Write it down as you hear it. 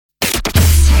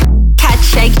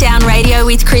Shakedown Radio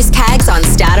with Chris Caggs on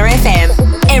Starter FM.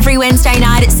 Every Wednesday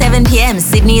night at 7 p.m.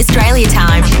 Sydney, Australia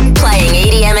time. Playing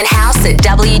EDM and house at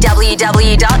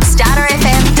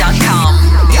www.starterfm.com.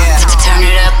 Yeah. Turn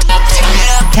it up, turn it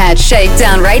up. Catch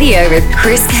Shakedown Radio with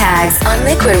Chris Caggs on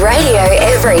Liquid Radio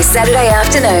every Saturday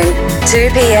afternoon, 2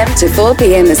 p.m. to 4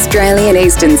 p.m. Australian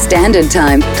Eastern Standard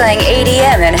Time. Playing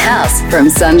EDM and house from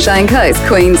Sunshine Coast,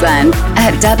 Queensland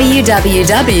at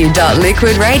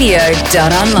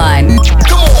www.liquidradio.online.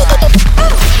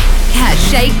 Catch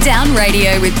Shakedown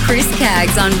Radio with Chris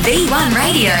Caggs on V1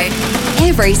 Radio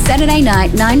every Saturday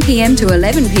night, 9 p.m. to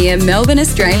 11 p.m. Melbourne,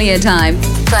 Australia time.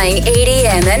 Playing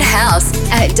EDM and house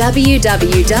at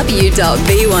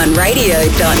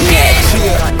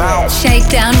www.v1radio.net.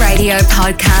 Shakedown Radio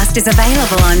podcast is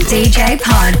available on DJ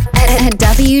Pod at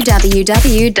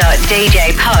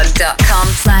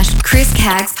www.djpod.com/Chris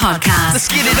Caggs podcast. Let's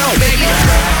get it on, baby.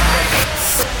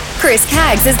 Chris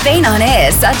Caggs has been on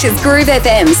air such as Groove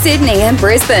FM, Sydney and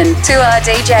Brisbane, 2R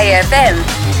DJ FM,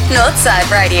 Northside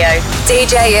Radio,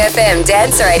 DJ FM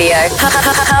Dance Radio,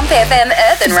 Hump FM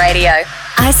Earthen Radio,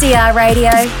 ICR Radio,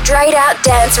 Straight Out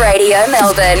Dance Radio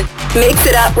Melbourne, Mix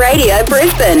It Up Radio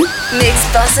Brisbane, Mixed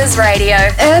Bosses Radio,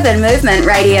 Urban Movement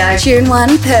Radio, Tune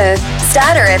 1 Perth,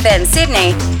 Starter FM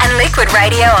Sydney, and Liquid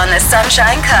Radio on the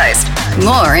Sunshine Coast.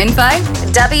 More info,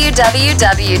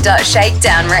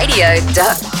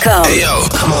 www.shakedownradio.com. Hey yo,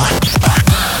 come on.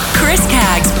 Chris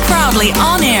Caggs, proudly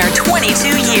on air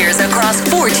 22 years across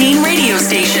 14 radio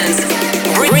stations.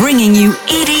 Bringing you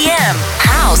EDM,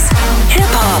 house,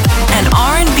 hip-hop, and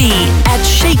R&B at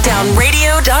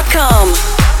shakedownradio.com.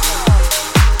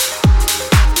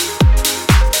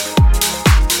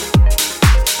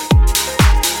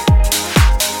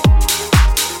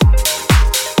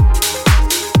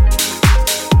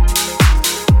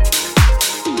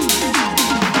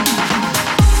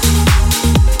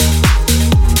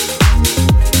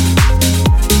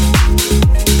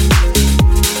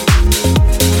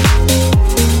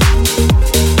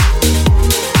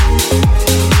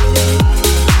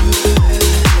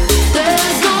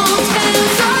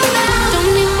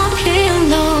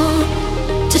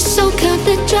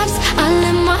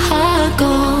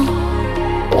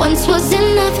 Once was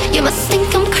enough, you must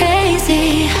think I'm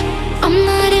crazy. I'm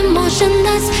not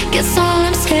emotionless, guess all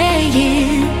I'm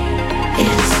saying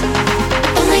is I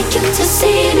don't like you to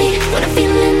see me when I'm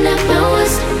feeling at my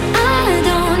worst. I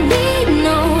don't need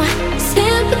no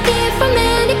sympathy from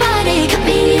anybody. Cut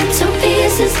me into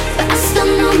pieces, but I still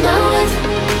know my worth.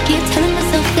 Keep telling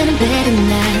myself that I'm better than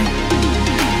that.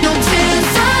 No tears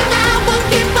allowed, we'll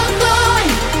keep on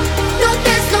going. No,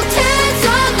 there's no tears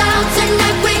allowed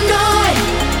tonight, we know it.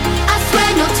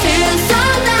 No tears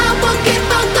allowed, we'll keep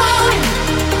on going.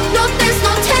 No, there's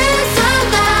no tears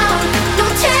allowed. No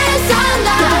tears.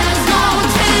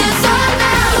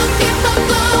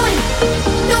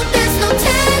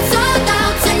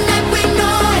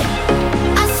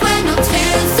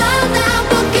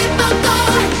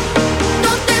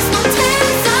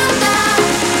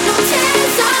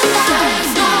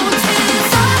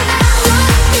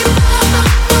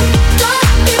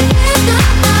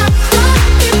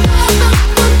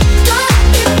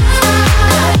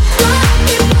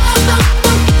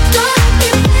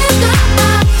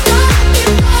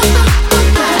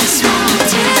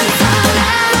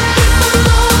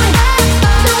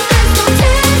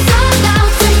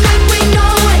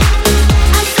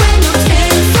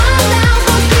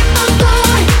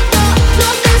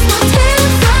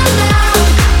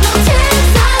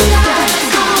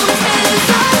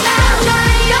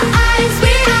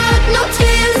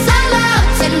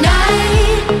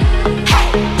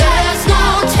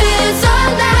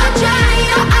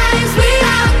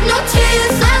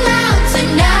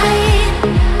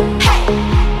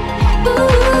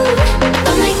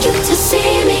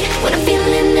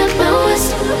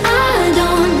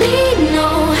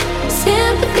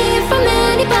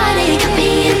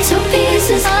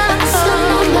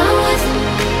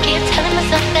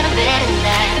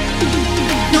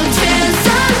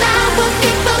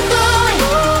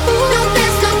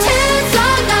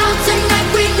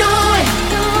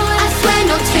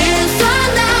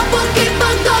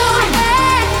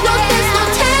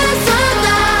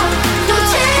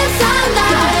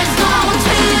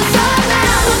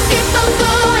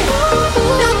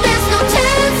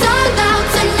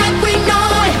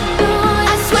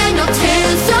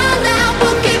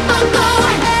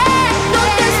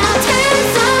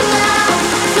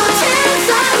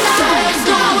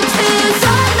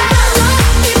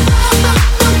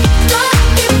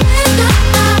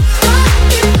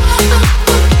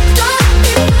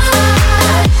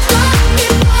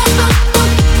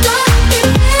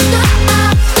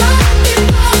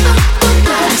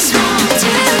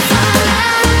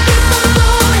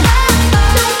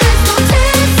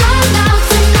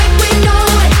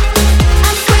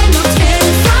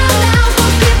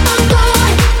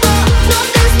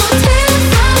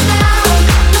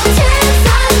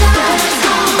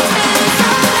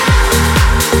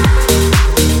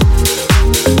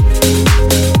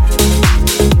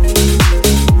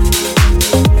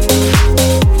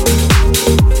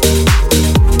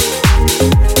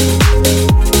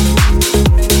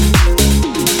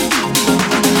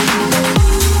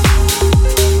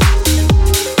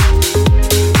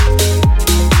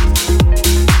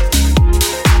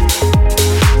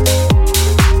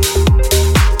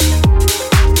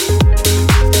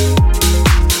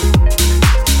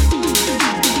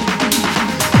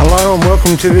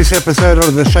 welcome to this episode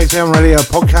of the ShakeDown Radio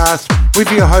podcast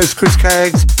with your host Chris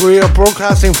Caggs. We are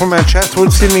broadcasting from our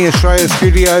Chatswood, Sydney, Australia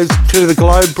studios to the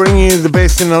globe, bringing you the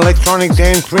best in electronic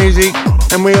dance music.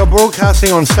 And we are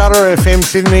broadcasting on Starter FM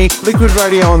Sydney, Liquid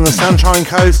Radio on the Sunshine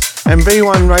Coast, and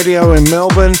B1 Radio in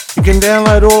Melbourne. You can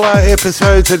download all our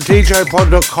episodes at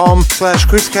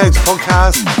djpod.com/Chris Caggs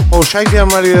podcast or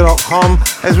shakedownradio.com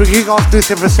as we kick off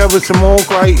this episode with some more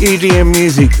great EDM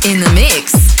music. In the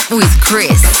mix with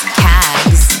Chris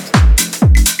Caggs.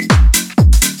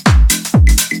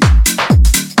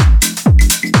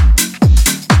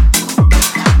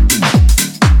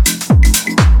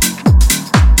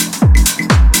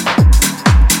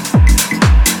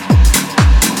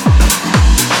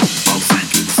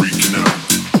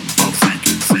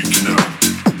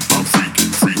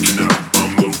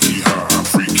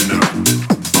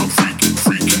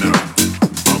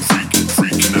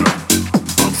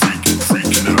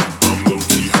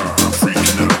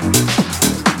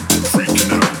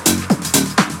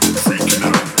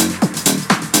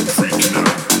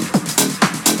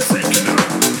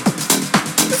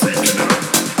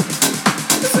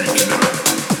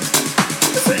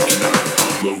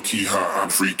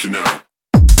 Freaking out.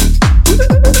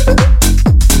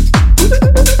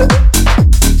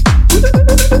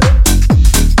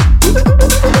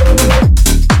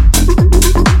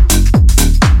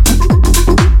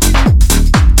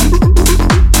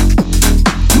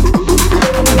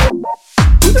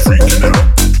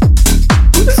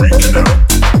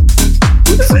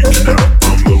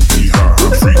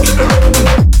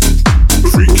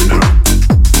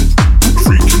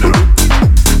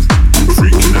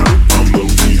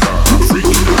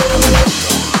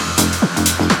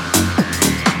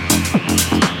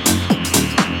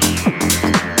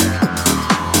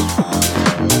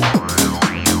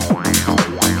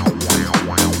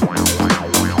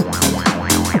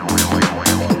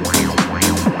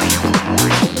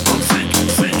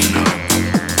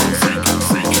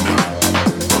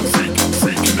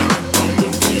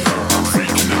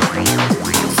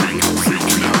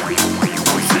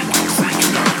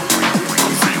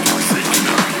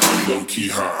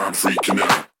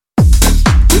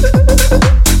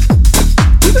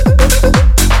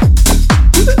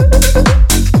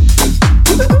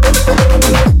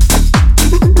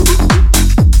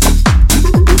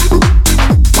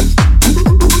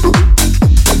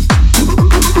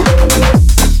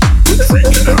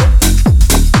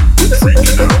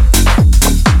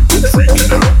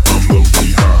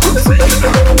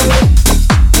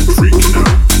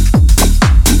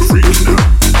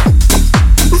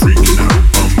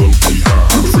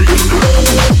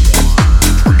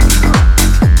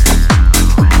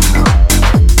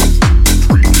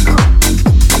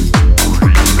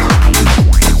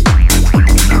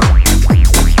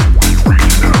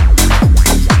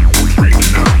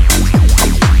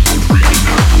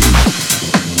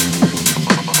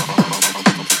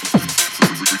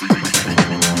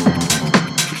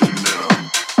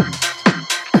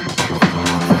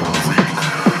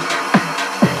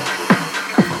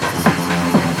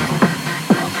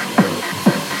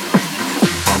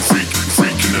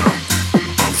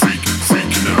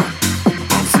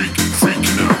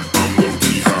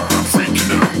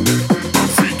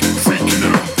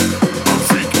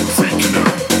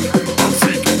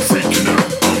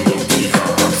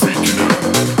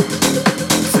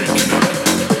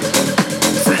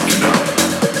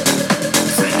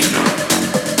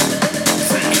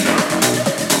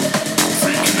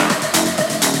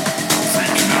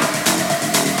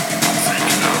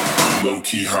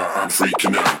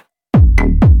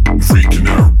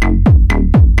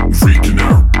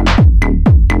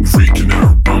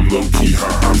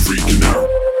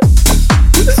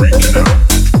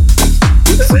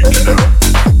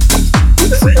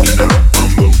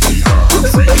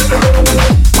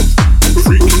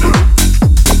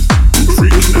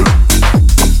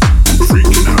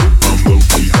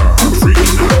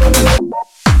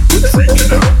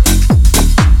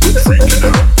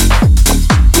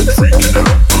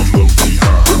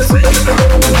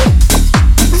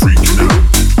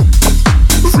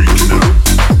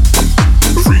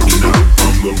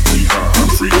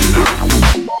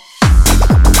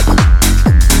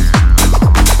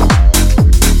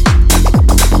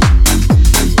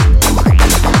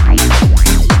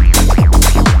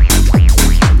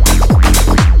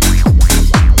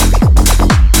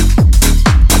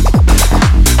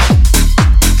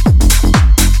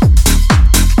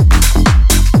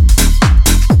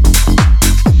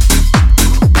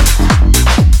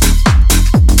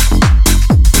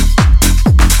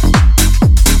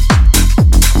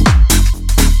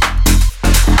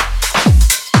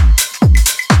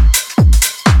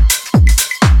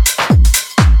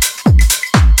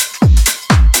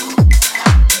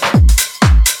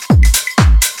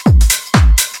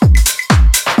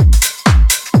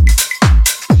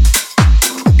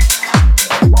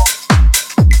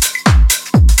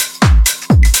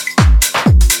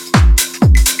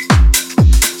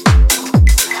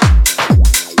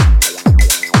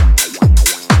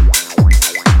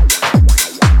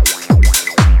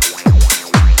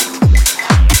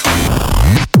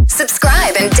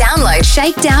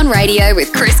 Shakedown Radio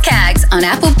with Chris Caggs on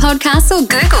Apple Podcasts or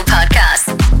Google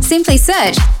Podcasts. Simply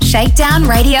search Shakedown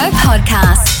Radio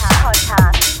Podcast.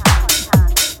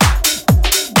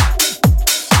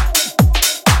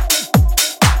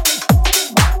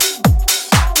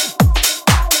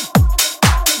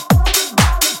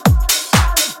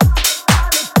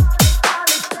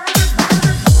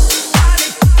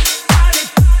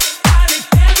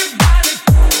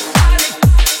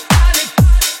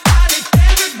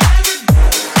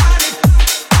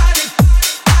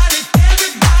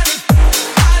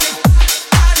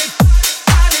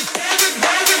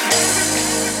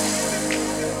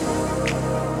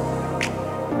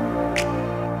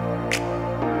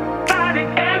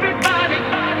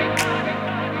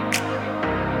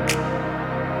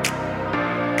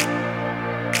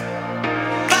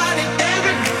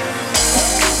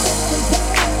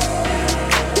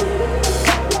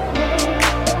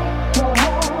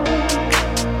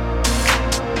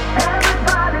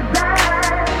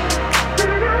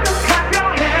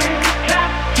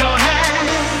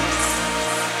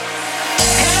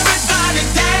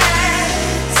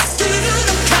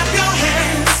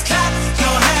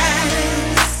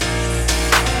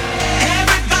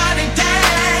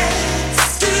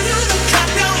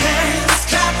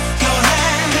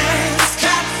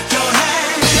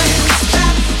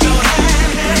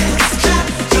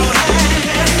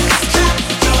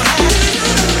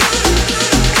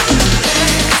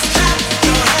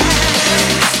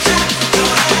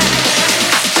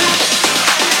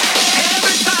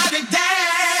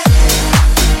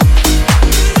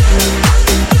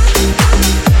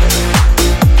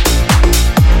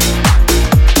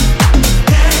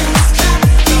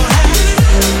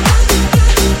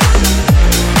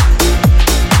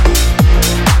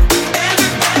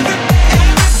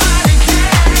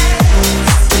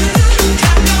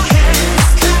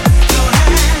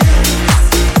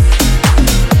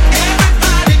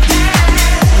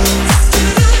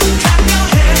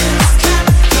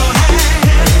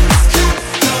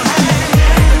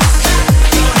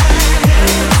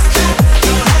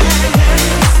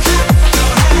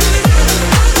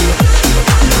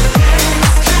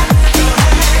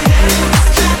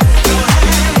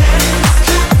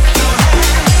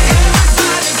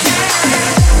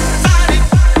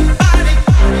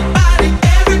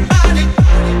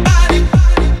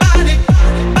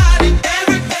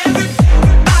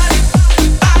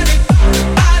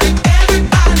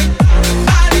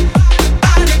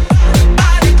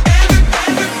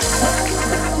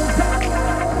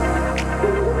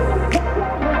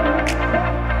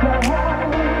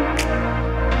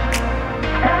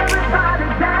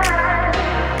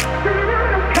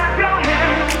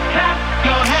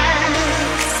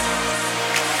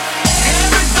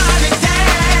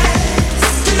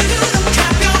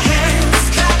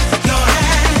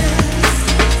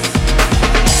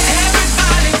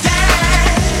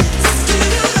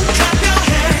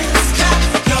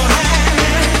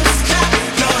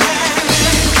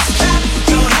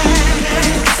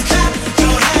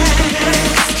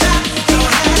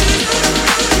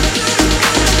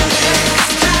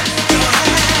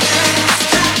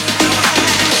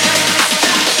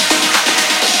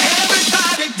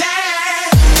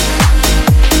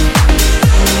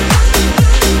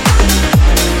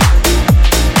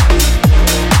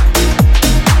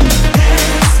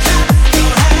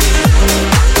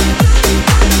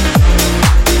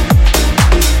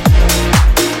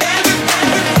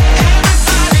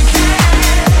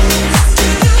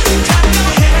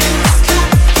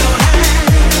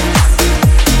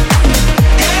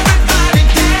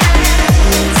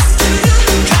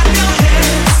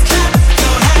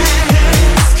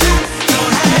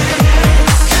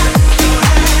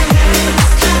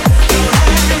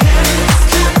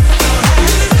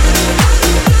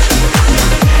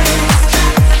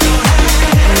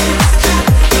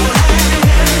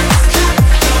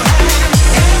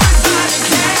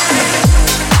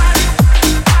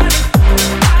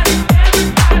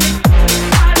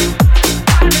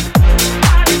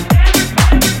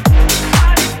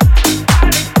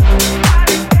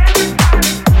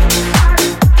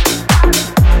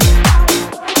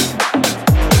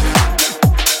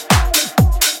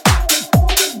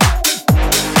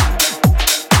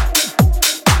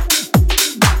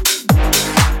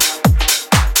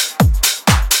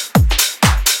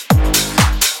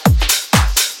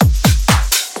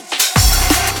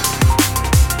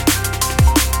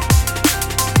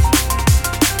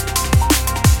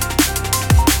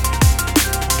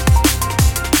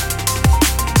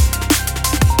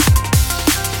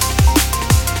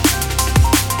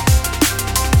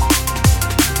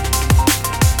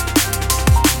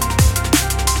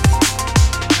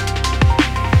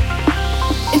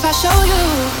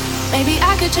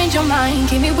 change your mind,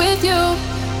 keep me with you.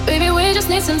 Baby, we just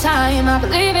need some time, I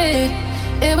believe it.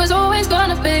 It was always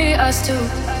gonna be us two.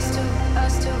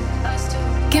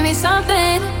 Give me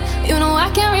something, you know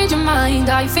I can't read your mind.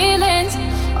 All your feelings,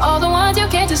 all the ones you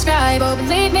can't describe. Oh,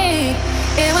 believe me,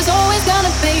 it was always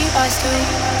gonna be us two.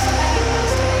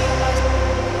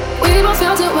 We both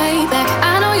felt it way back.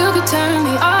 I know you could turn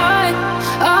me on.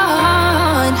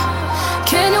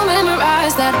 Can you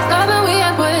memorize that love that we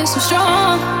had was so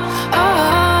strong?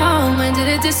 Oh, when did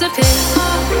it disappear?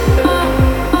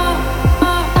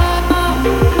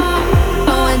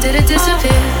 Oh, when did it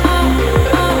disappear?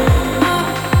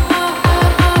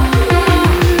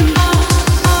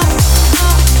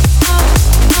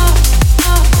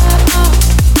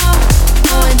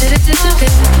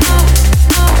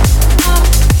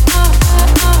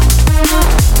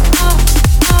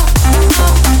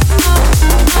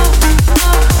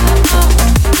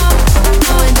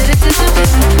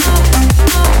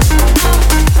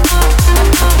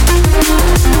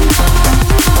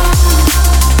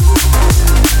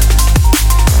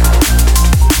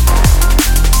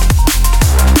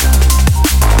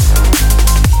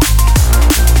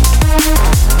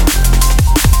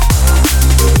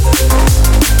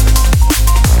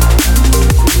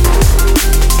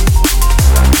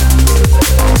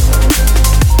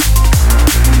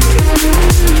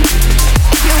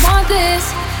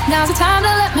 Now's the time to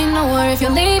let me know if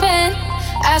you're leaving.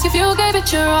 Ask if you gave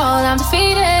it your all, I'm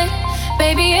defeated.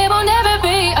 Baby, it will never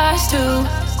be us two.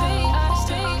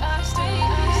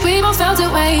 We both felt it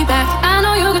way back. I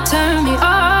know you could turn me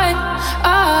on.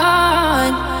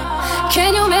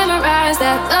 Can you memorize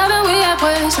that love that we had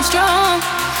was so strong?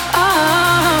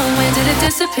 Oh, when did it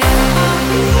disappear?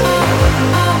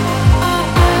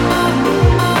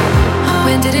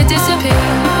 When did it disappear?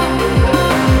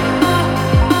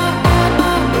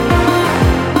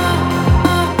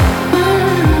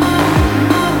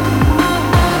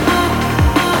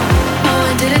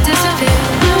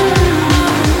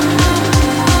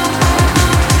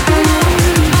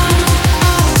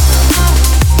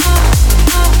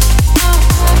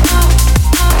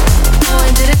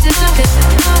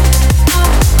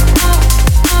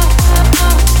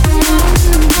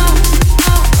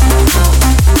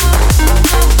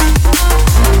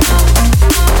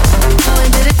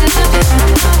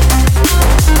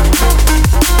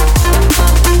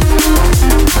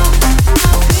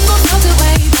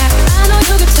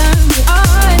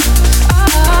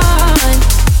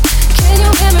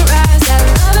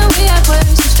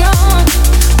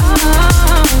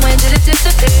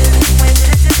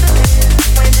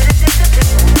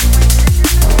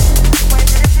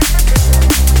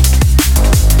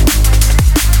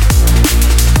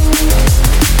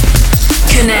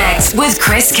 With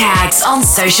Chris Caggs on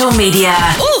social media.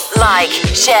 Like,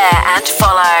 share and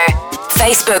follow.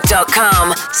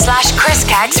 Facebook.com/Chris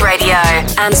Caggs Radio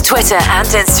and Twitter and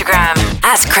Instagram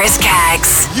 @Chris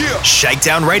Caggs. Yeah.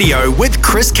 Shakedown Radio with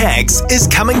Chris Caggs is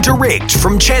coming direct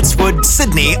from Chatswood,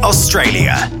 Sydney,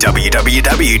 Australia.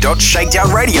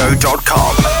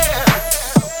 www.shakedownradio.com.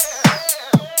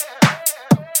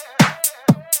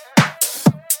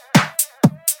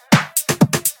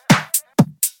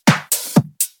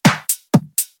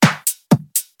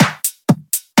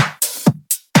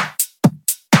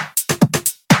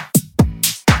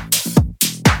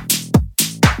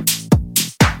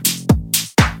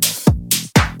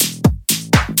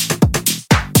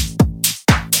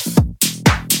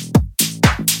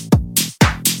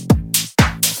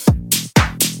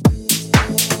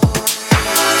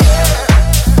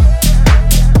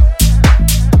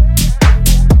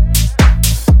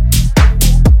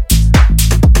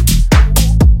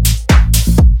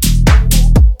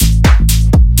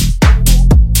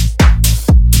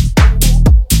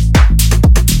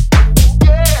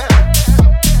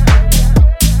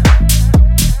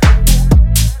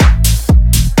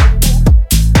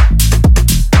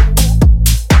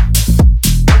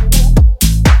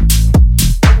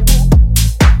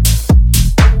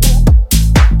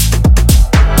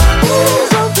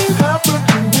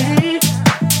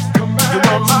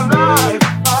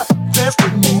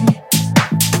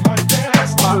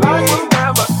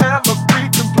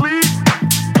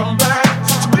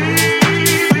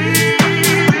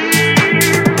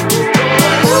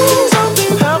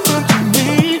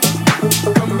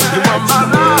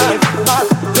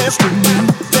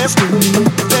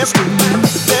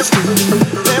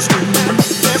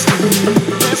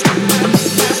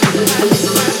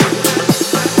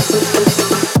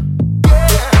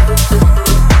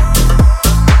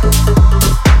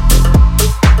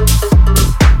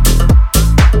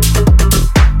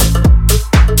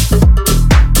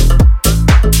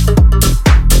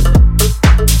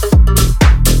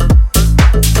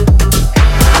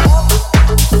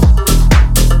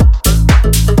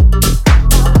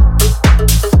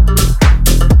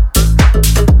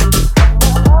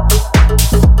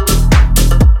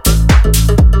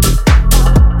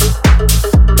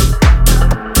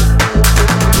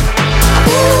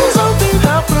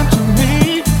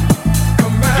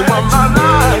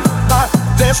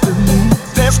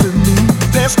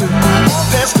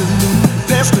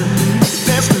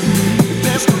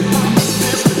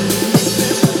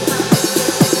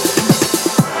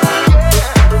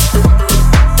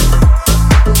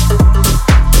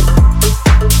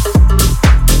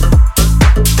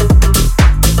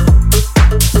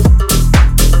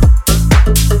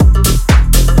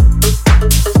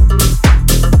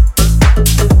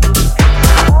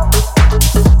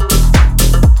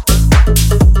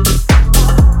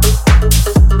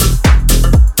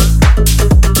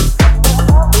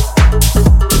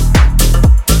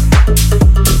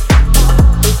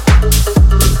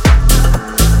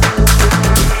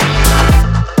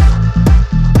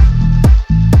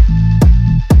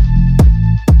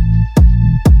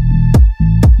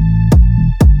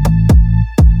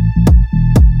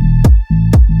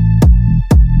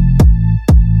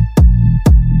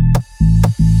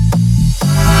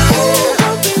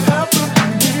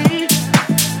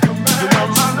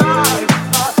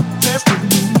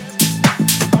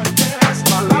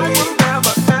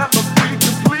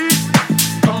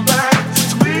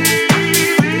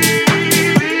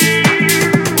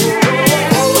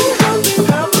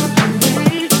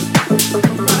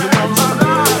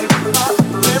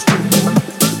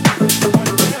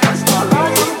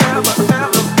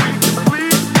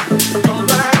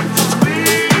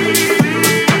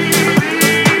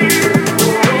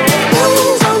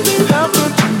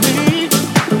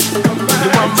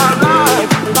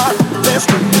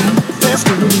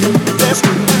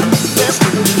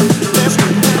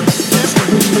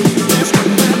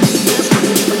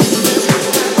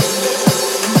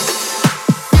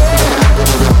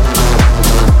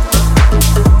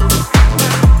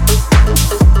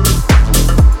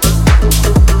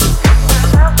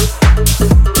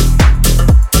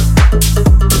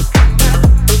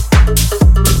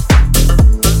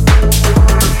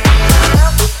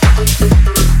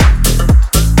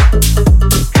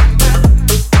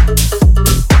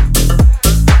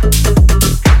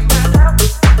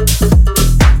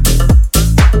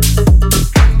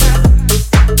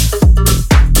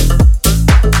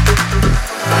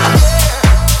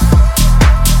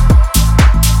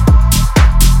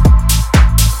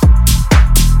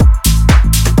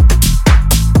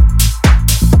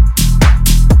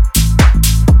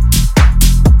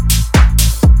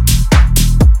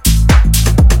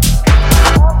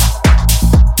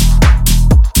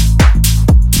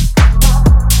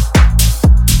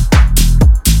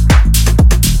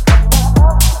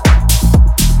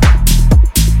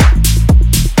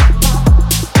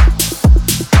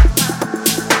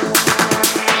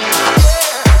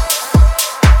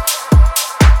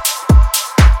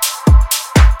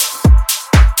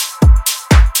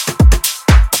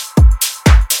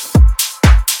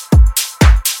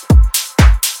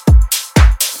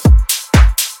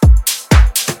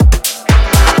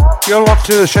 You're locked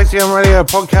to the ShakeDown Radio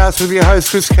podcast with your host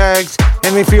Chris Caggs,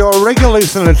 and if you're a regular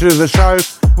listener to the show,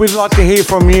 we'd like to hear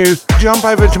from you. Jump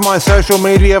over to my social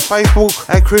media, Facebook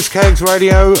at Chris Caggs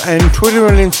Radio and Twitter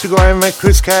and Instagram at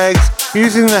Chris Caggs,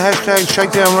 using the hashtag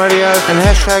ShakeDown Radio and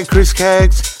hashtag Chris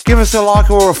Caggs. Give us a like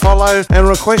or a follow and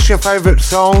request your favourite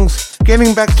songs.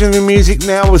 Getting back to the music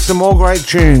now with some more great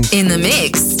tunes. In the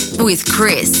mix with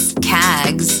Chris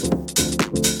Caggs.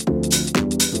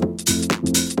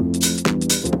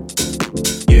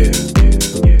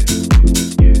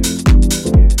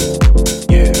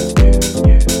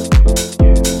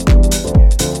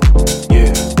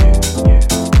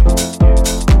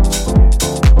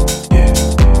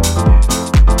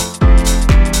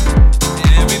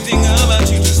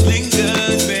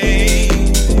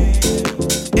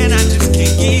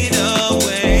 Get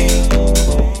away.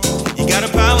 You got a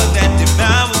power that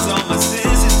devours all my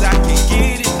senses. I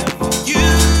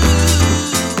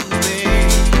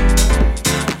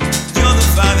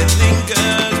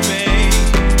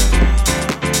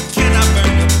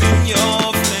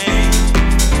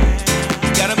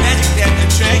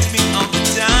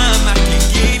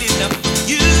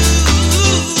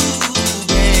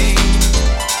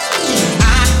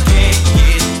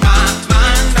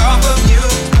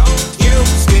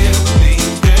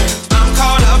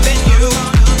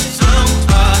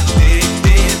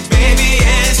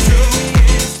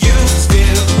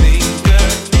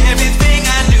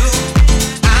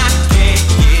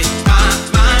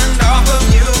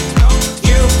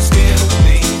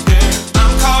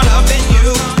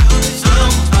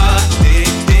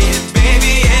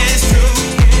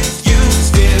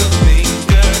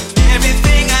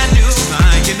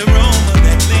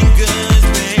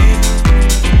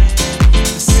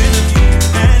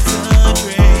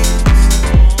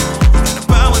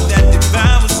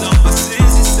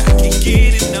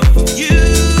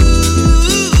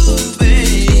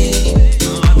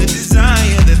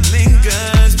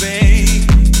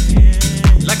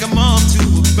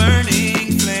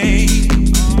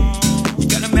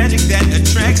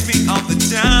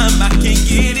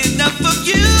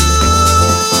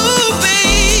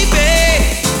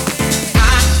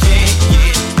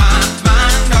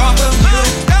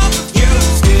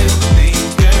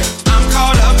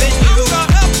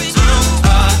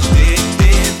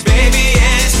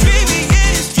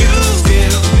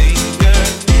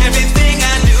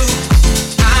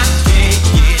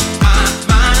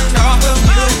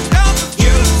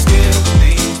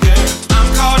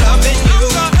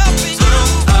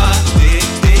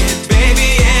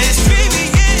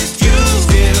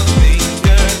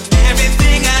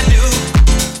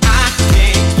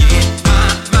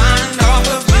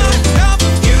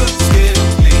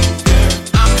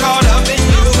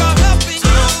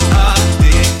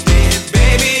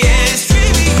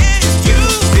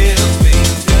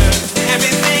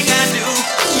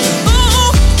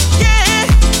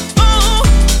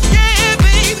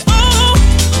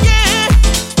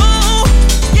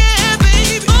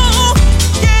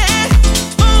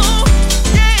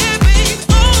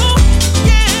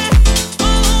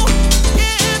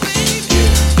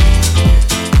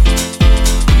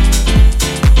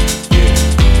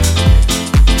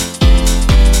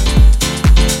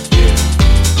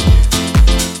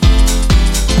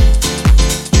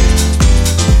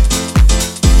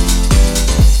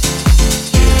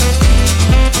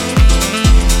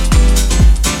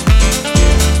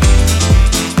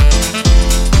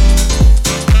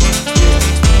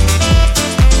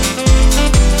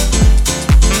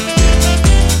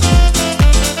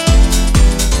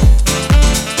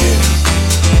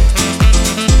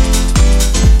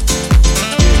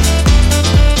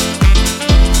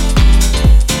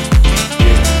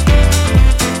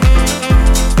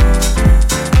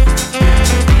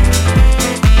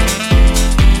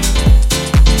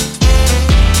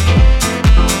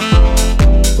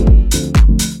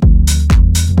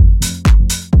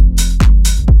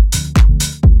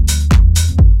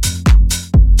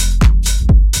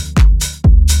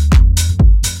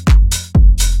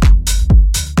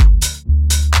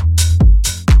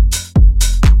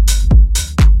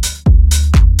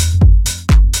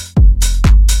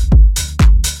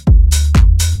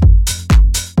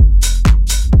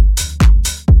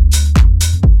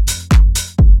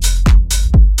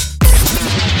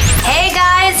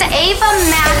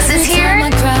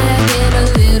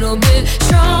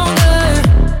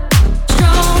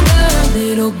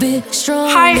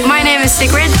Hi, my name is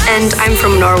Sigrid and I'm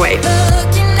from Norway.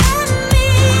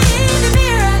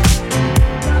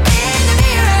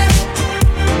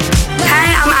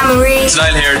 Hi, I'm Anne-Marie. It's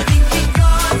Niall here.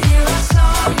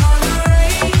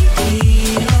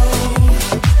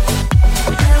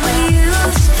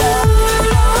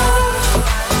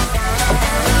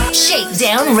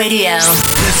 Shakedown Radio.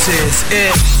 This is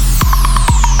it.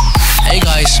 Hey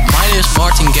guys, my name is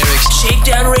Martin Garrix.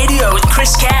 Shakedown Radio with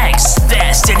Chris Caggs.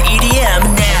 Best in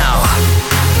EDM now.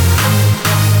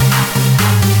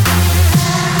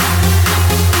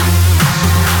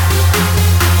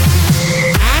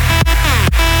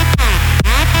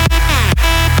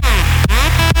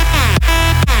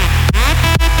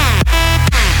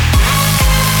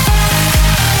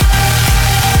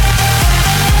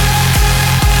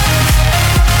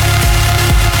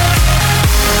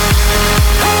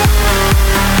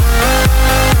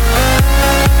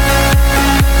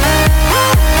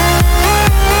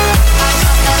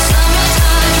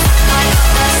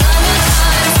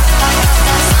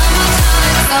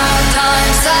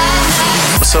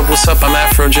 What's up? I'm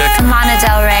Afrojack. I'm Lana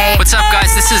Del Rey. What's up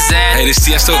guys, this is Zed. Hey, this is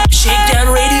Tiesto.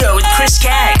 Shakedown Radio with Chris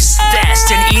Caggs. Best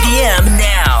in EDM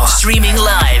now. Streaming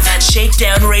live at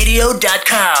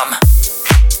shakedownradio.com.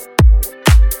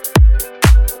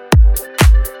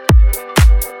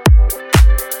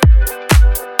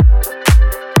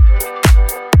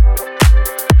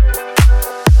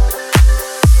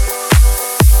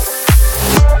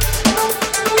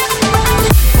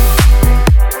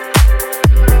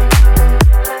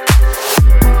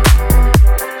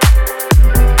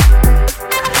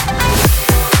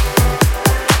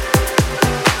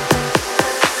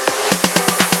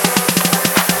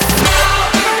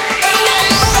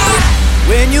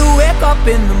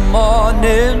 In the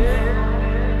morning,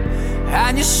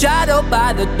 and you're shadowed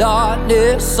by the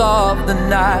darkness of the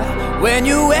night. When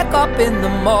you wake up in the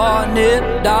morning,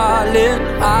 darling,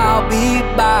 I'll be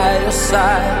by your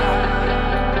side.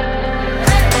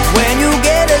 When you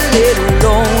get a little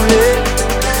lonely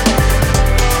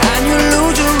and you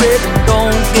lose your rhythm,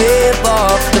 don't give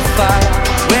up the fight.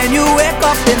 When you wake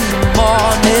up in the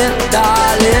morning,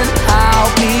 darling, I'll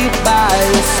be by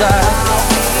your side.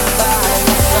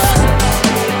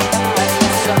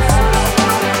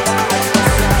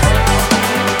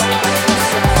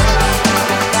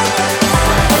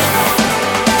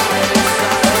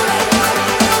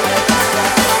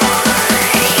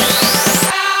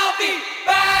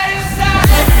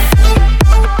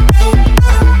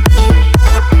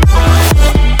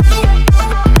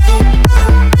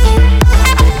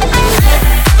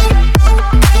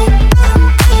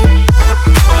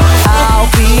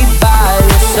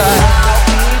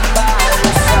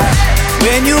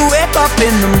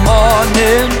 In the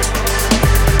morning,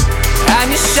 and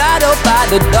you're shadowed by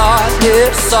the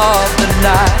darkness of the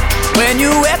night. When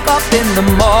you wake up in the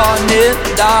morning,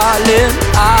 darling,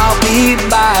 I'll be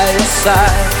by your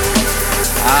side.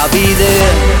 I'll be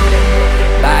there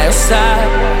by your side.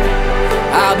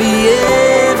 I'll be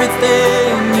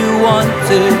everything you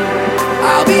wanted.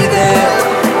 I'll be there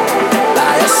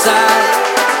by your side.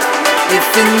 If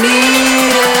you need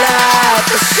a light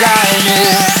to shine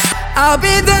in, I'll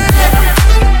be there.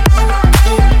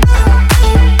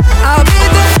 I'll be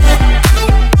there.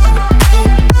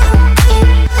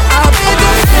 I'll be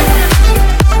there.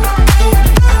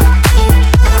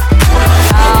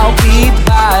 I'll be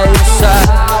by your side.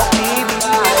 I'll be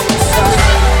by your side.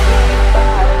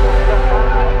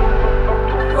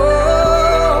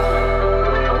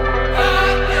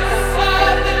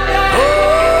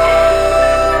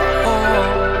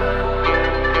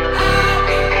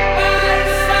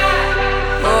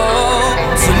 Oh,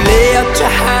 so lay out your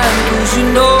hand, 'cause you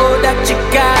know that you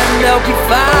can. There'll be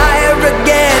fire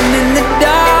again in the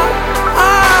dark.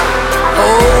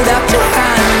 Hold out your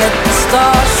hand, let the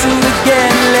stars shoot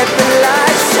again. Let the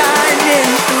light shine in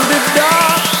through the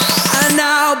dark, and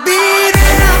I'll be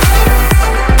there.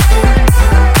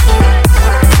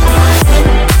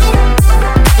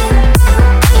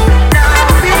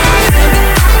 I'll be there.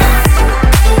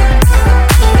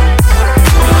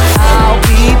 I'll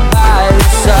be by your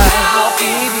side. I'll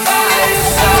be by your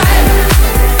side. I'll be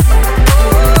there.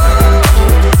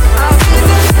 I'll be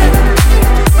there.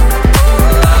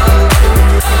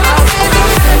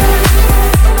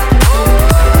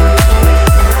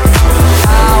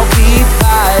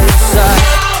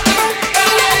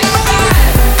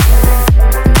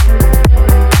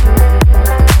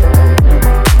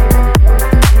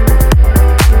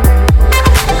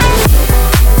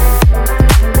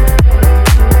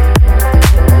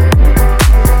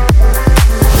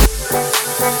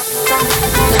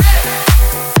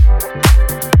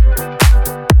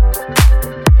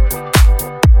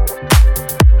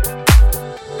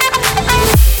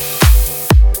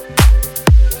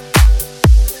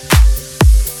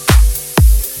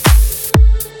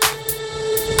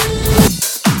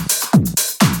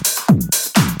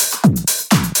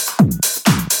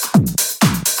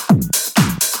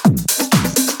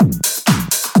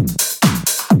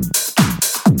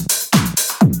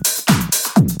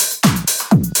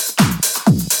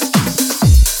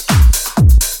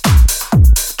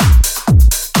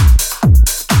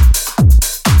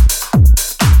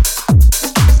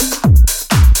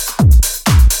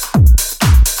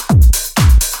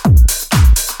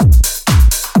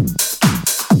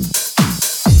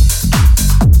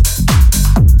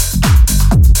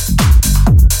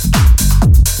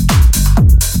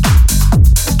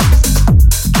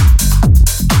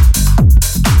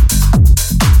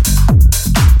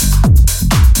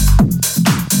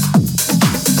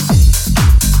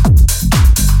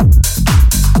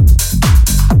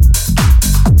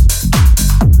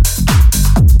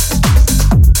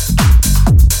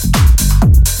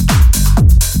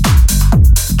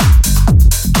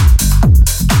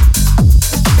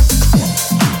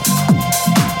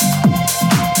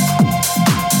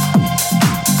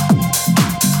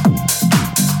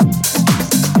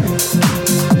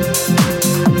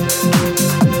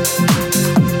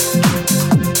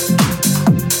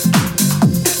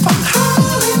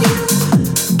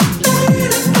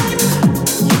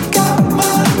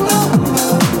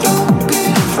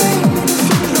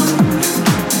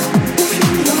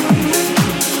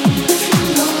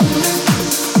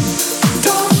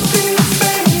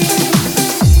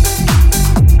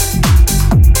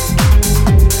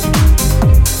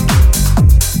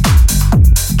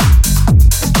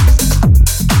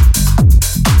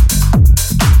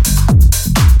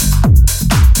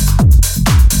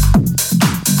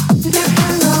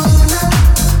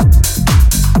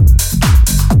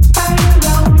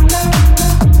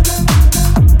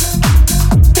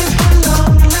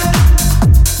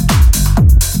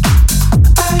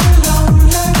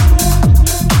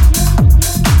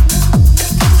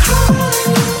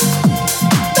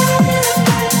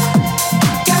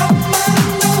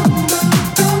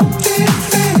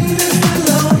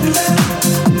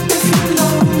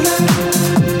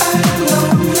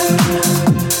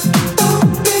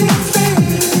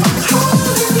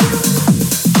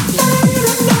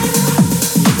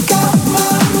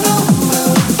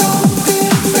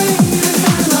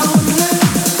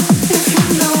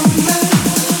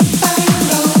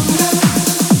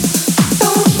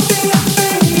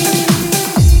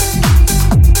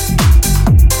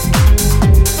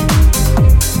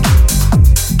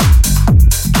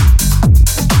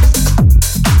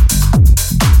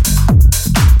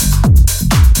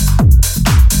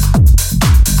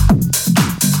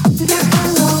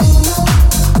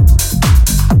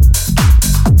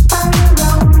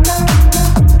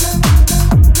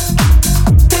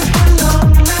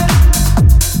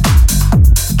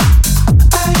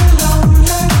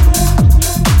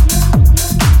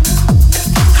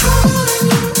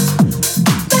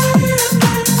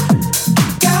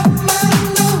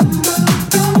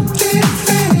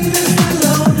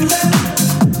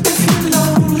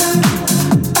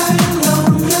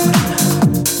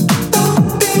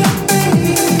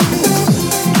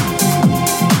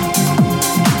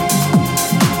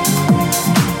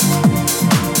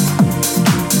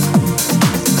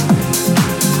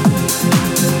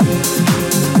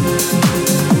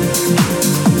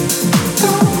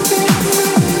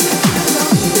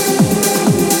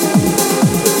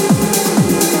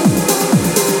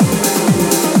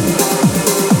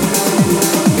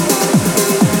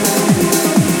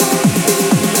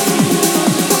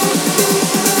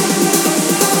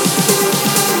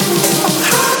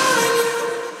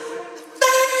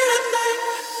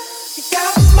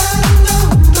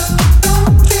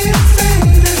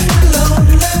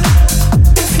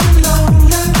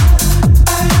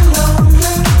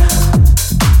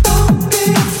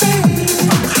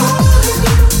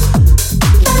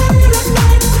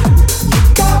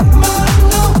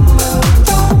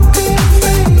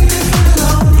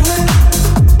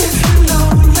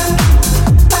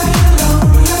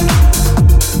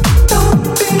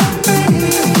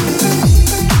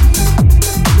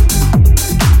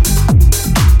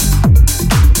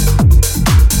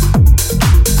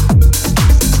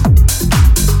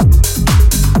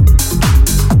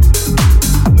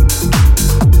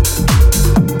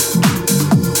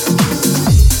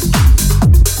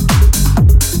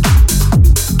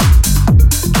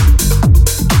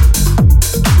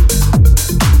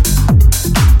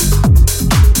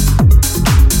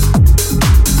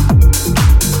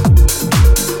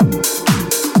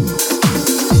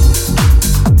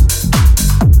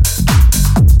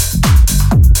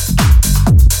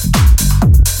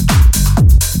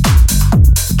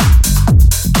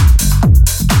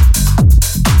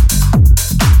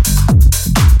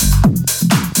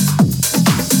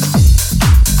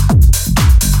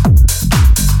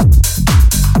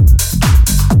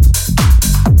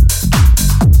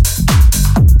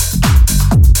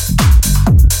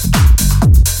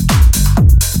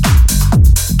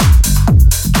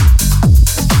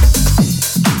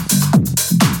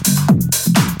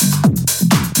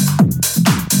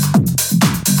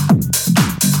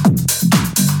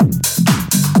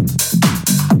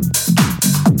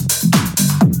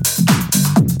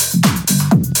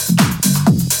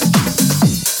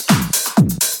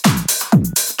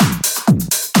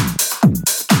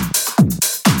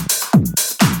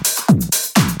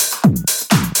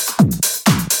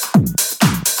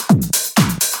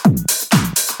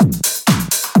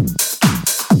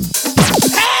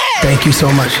 so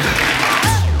much.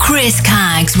 Chris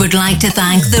Kaggs would like to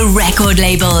thank the record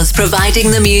labels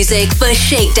providing the music for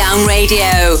Shakedown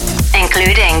Radio,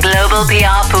 including Global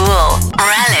PR Pool,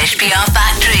 Relish PR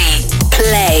Factory,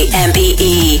 Play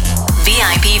MPE,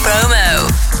 VIP Promo,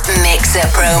 Mixer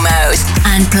Promos,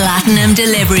 and Platinum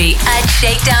Delivery at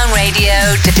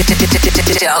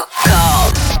shakedownradio.com.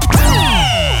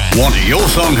 Want your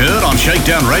song heard on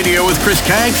Shakedown Radio with Chris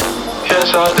Kaggs?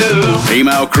 Yes, I do.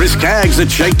 Email Chris Kaggs at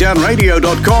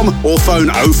shakedownradio.com or phone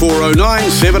 0409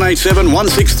 787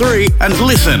 163 and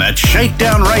listen at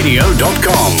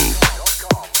shakedownradio.com.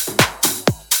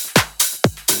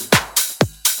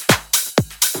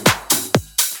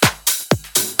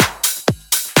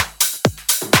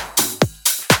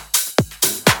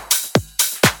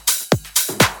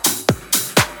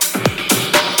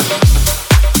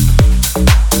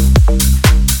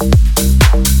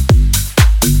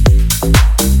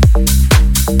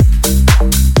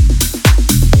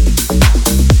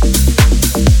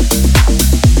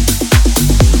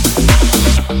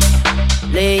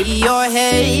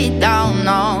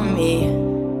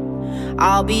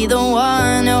 I'll be the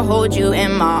one to hold you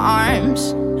in my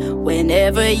arms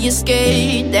whenever you're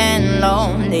scared and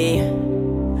lonely.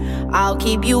 I'll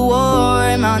keep you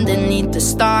warm underneath the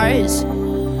stars.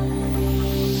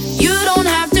 You don't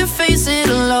have to face it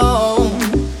alone.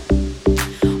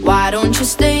 Why don't you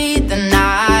stay the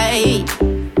night?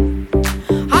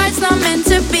 Heart's not meant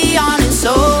to be on its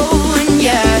own,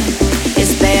 yeah.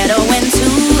 It's better when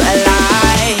two align.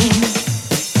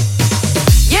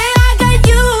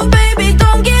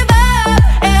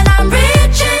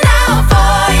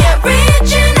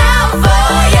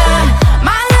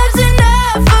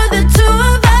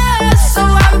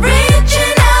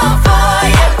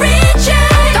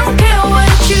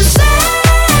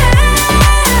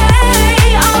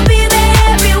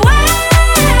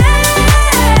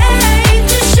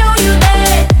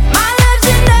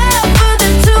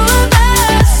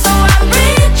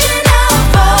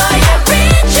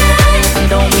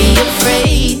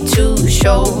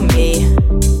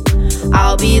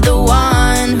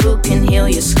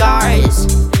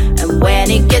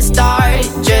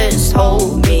 Just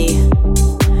hold me.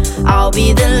 I'll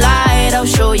be the light, I'll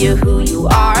show you who you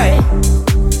are.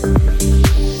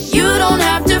 You don't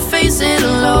have to face it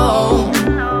alone.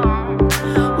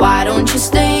 Why don't you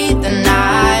stay the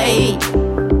night?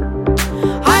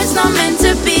 Heart's not meant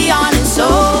to be on its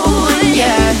own,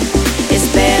 yeah. It's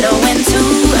better when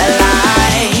two align.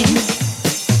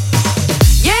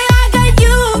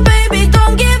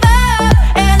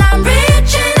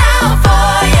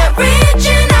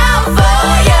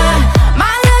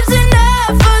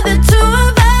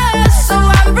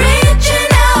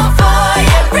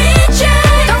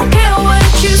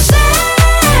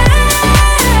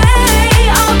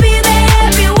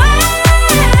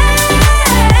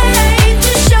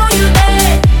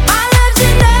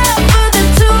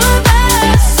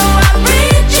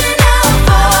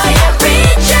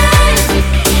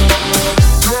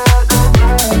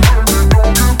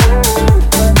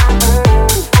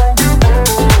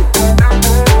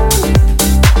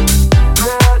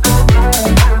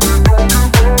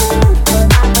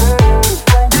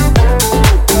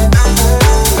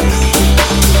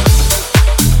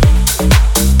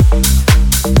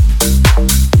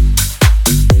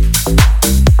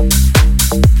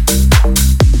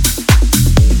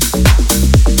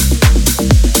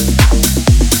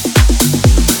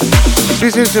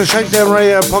 This is the Shakedown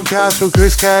Radio podcast with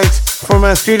Chris Kaggs from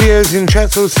our studios in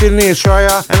Chatswood, Sydney,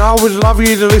 Australia, and I would love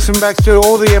you to listen back to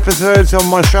all the episodes of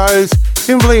my shows.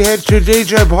 Simply head to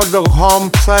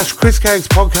djpod.com/Chris Kaggs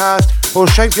podcast or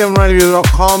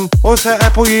shakedownradio.com. Also,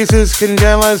 Apple users can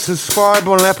download and subscribe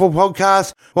on Apple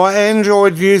Podcasts, while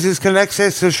Android users can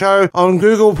access the show on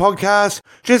Google Podcasts.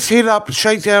 Just hit up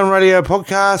Shakedown Radio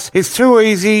Podcast. It's too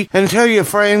easy, and tell your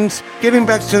friends. Getting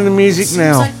back to the music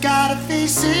now.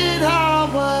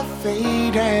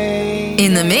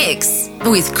 In the mix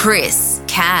with Chris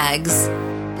Kaggs.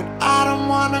 But I don't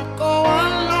wanna go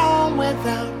alone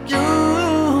without you.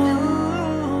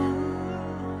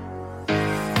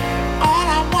 All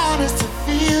I want is to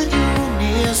feel you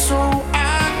near so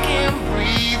I can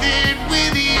breathe it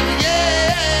with you,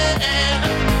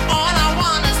 yeah. All I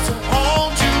want is to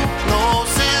hold you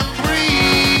close and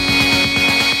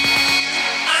breathe.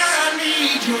 I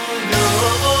need your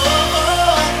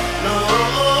love,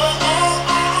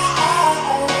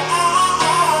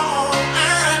 I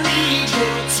need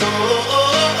your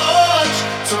touch.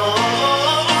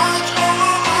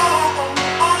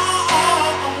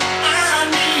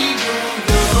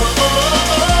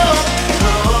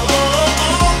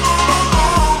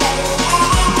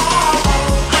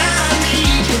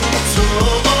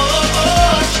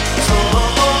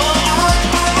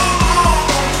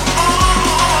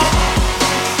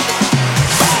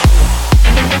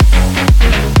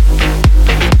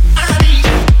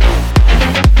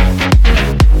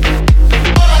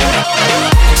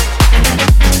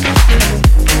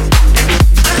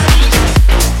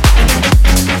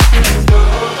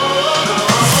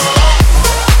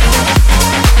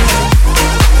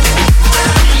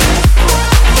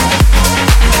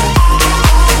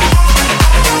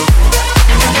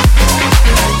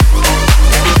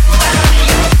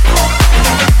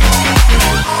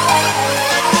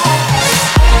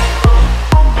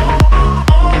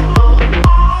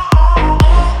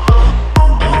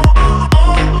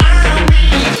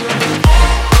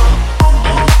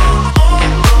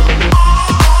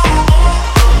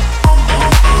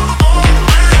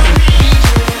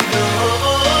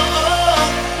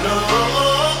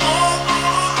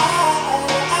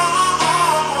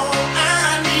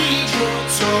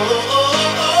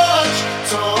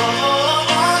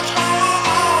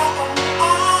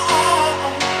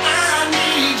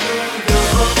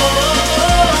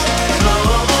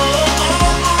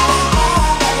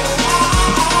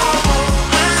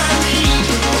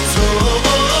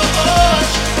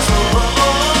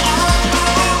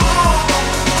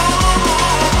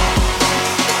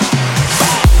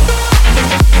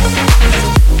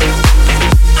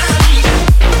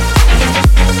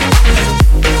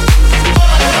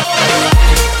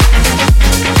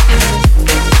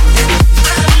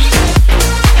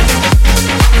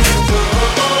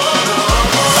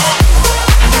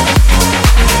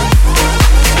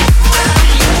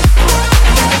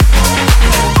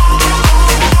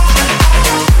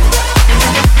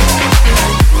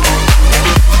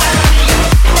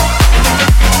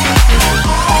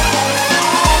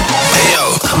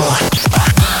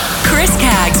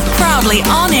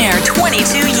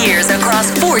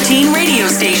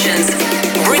 stations,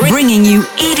 bringing you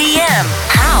EDM,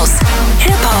 house,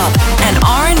 hip-hop, and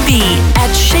R&B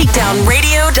at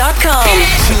ShakeDownRadio.com.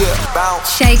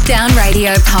 Shakedown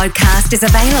Radio podcast is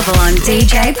available on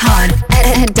DJ Pod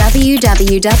at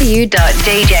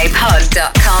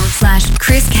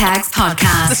www.djpod.com/Chris Caggs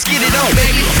Podcast. Let's get it on,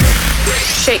 baby.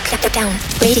 Shakedown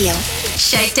Radio.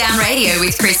 Shakedown Radio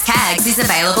with Chris Caggs is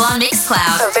available on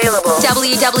Mixcloud.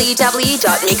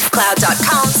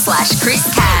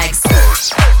 www.mixcloud.com/Chris Caggs.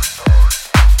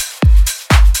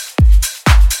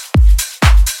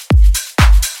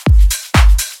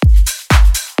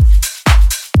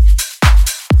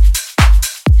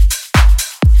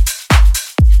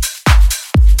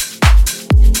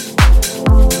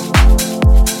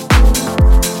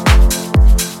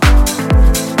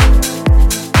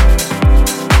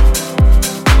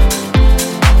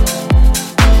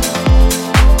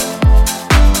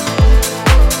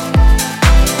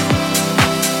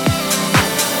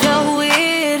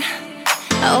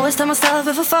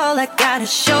 If I fall, I gotta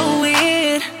show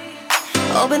it.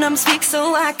 Open up, speak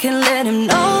so I can let him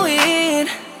know it.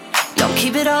 Don't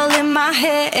keep it all in my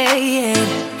head,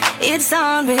 it's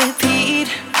on repeat.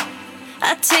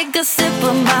 I take a sip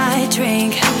of my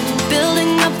drink,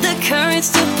 building up the courage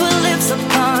to put lips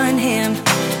upon him,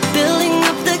 building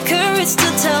up the courage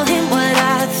to tell him what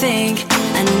I think.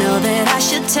 I know that I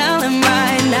should tell him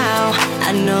right now.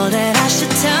 I know that I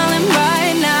should tell him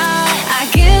right now. I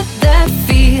get that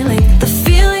feeling, the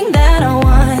feeling that I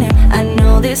want him. I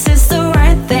know this is the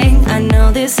right thing. I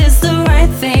know this is the right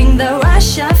thing. The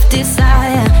rush of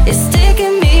desire is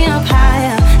taking me up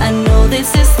higher. I know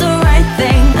this is the right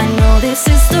thing. I know this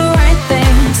is the right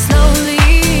thing.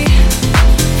 Slowly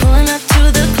pulling up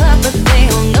to the club, but they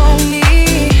don't know me.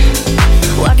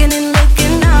 Walking and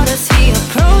looking out as he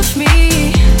approached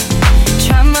me.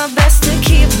 Try my best to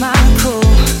keep my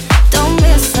cool. Don't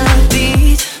miss a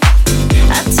beat.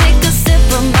 I take a sip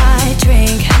of my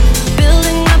drink,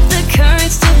 building up the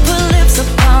courage to put lips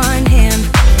upon him,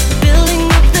 building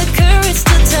up the courage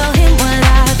to tell him what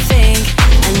I think.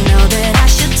 I know that I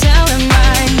should tell him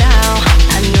right now.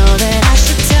 I know that I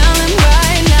should tell him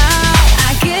right now.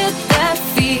 I get that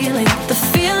feeling, the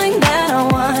feeling that I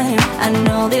want him. I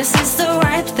know this is the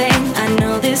right thing. I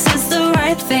know this is the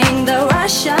right thing. The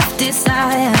rush of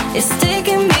desire is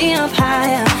taking me up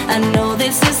higher. I know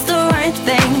this is the right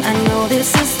thing. I know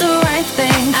this is the right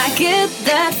thing. I get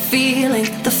that feeling,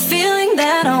 the feeling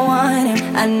that I want him.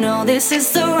 I know this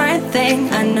is the right thing.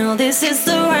 I know this is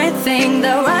the right thing.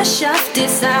 The rush of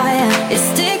desire is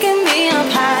taking me up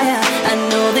higher. I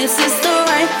know this is the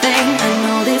right thing. I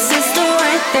know this is the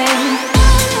right thing.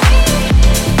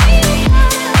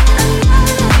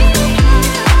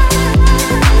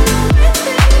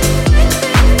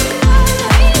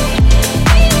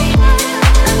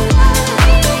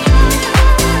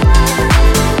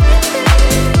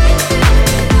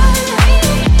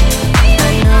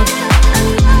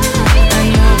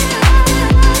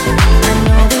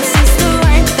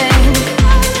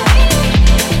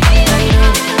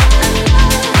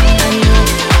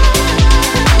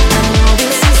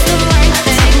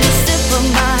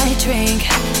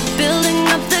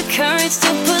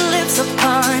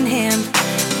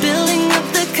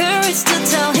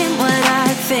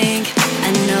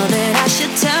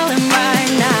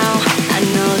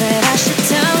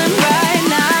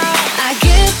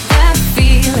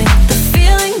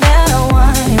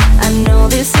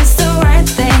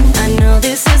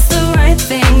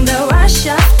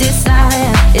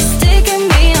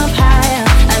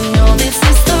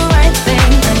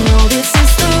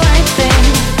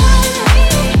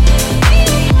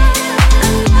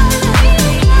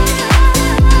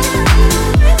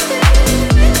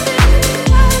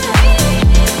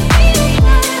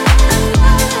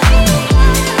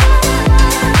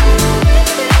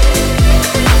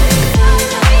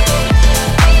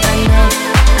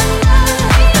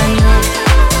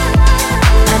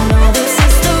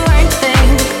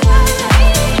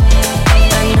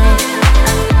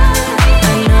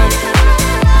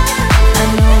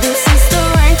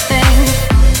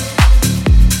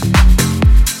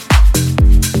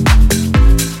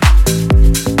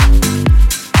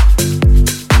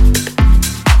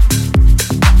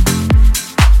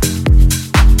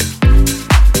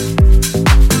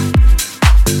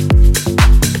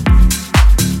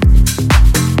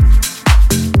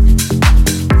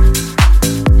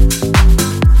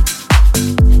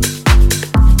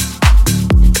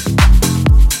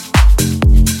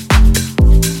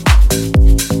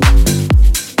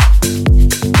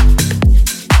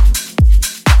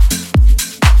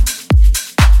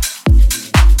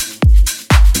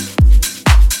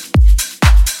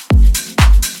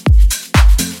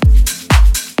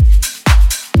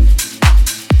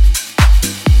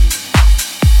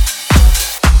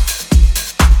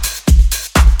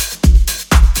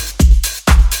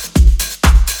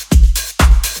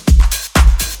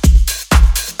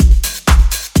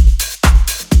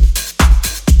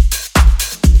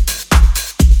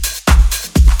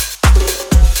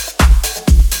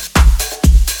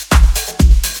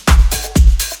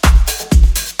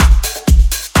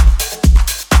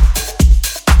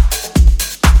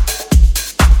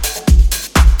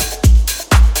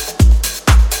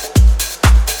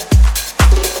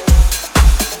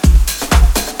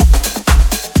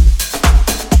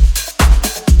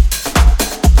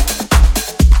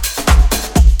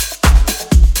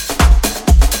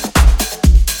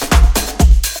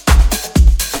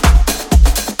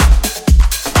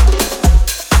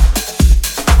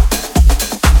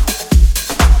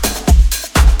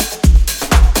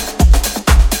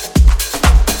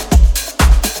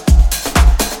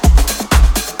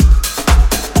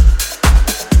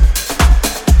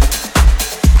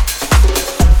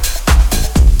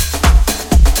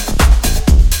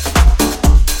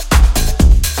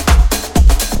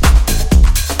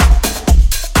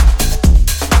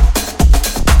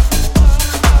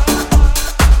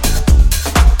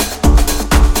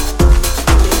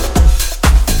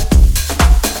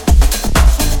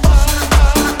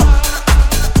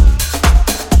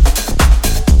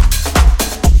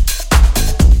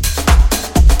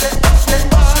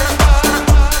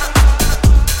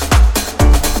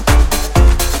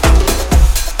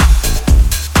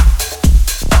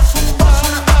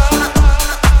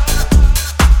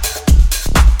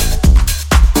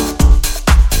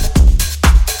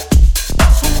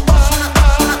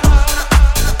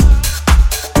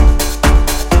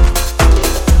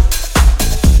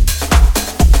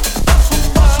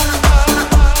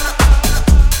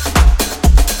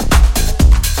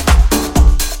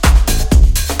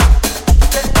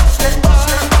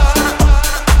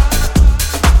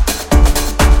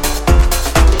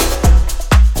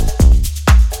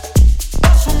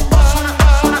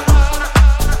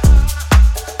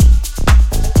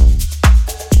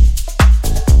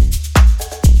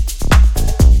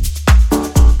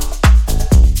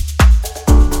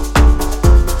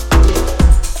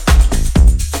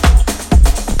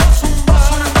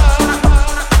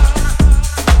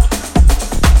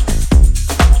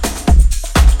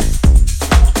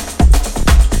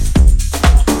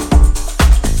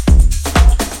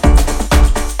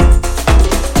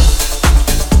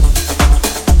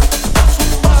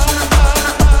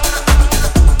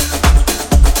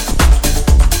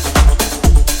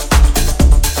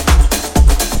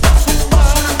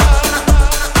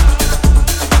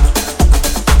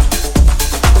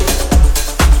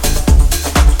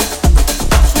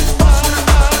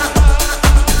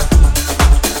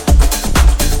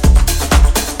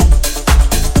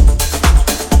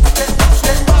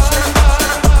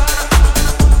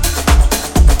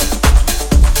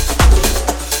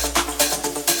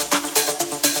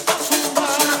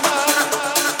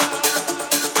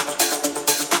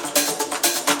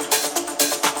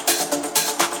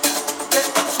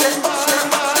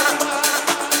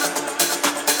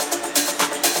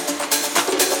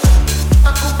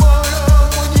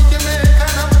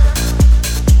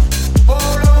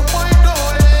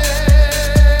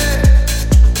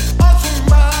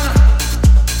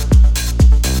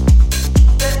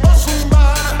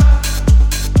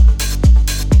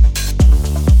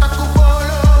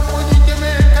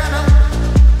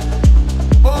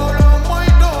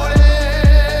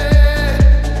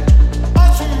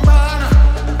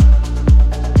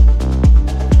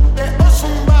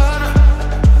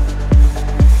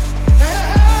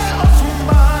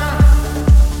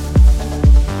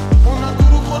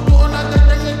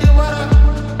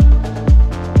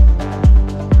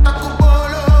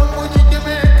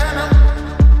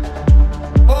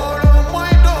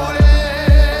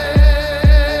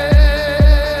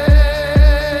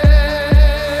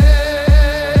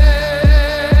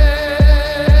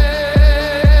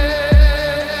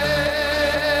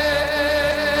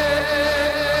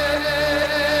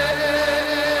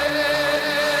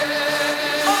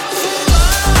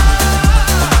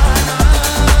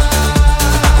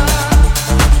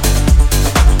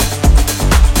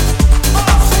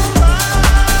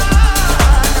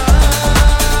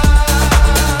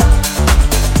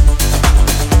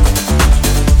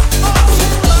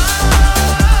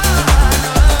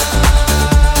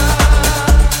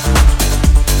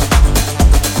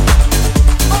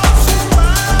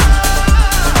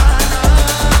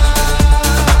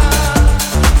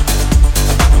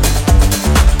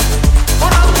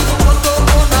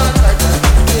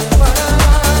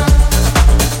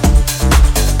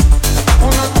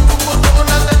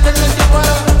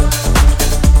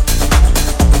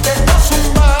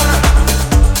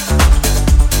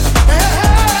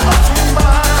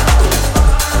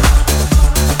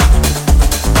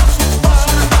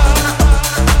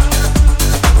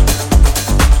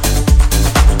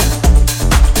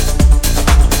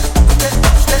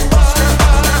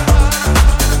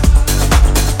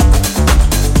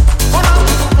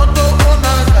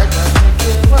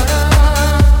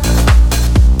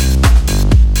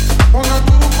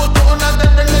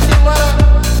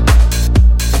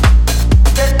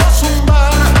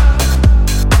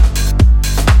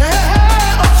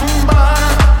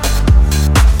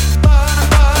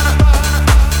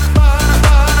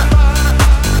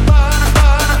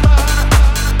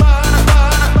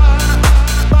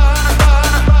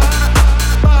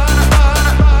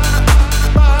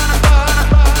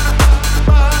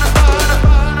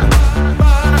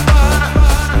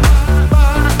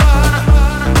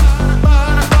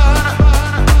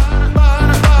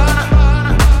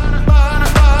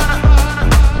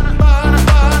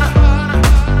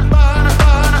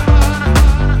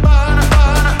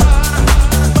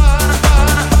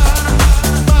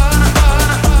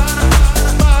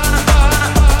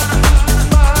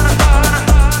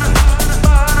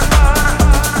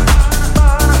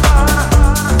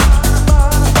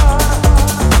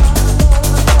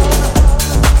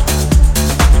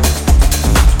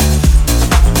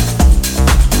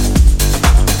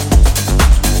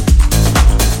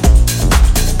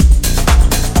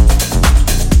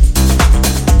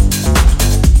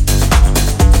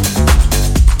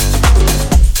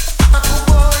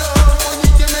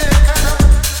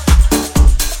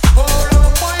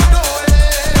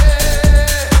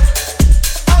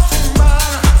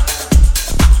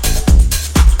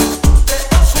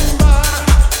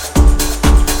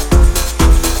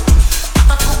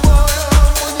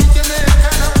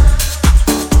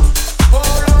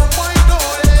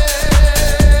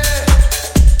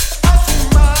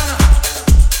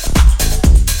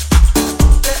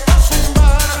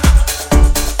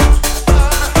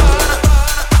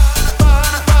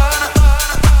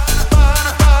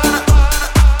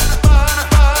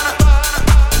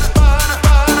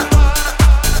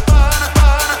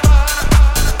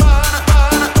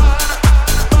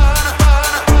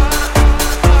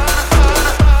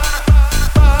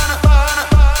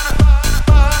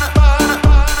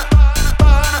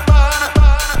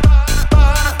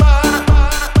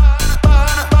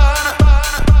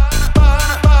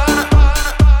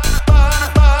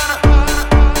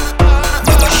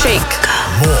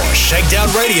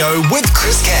 Shakedown Radio with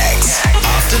Chris Caggs.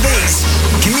 After these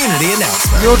community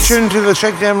announcements. You're tuned to the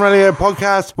Shakedown Radio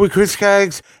podcast with Chris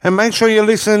Caggs, and make sure you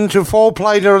listen to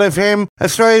 4play.fm,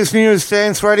 Australia's newest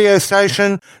dance radio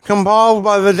station, compiled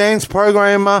by the dance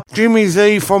programmer Jimmy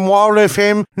Z from Wild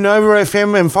FM, Nova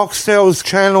FM and Foxtel's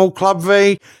channel Club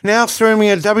V, now streaming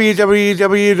at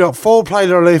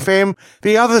www.4play.fm.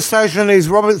 The other station is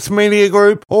Roberts Media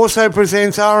Group, also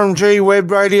presents RMG Web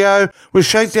Radio with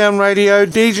Shakedown Radio,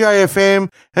 DJ FM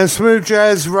and Smooth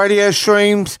Jazz radio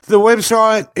streams. The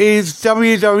website is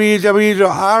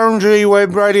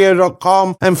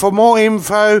www.rmgwebradio.com, and for more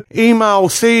info, email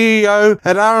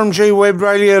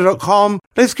ceo@rmgwebradio.com.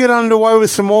 Let's get underway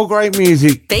with some more great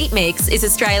music. Beat Mix is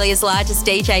Australia's largest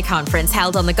DJ conference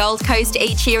held on the Gold Coast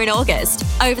each year in August.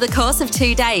 Over the course of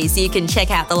 2 days, you can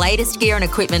check out the latest gear and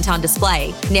equipment on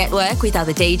display, network with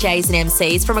other DJs and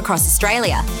MCs from across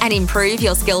Australia, and improve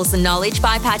your skills and knowledge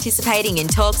by participating in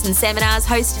talks and seminars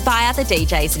hosted by other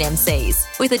DJs and MCs.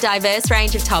 With a diverse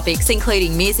range of topics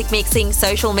including music mixing,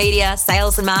 social media,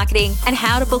 sales and marketing, and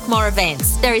how to book more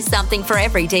events, there is something for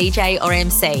every DJ or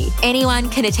MC. Anyone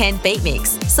can attend Beat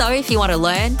Mix. So if you want to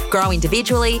learn, grow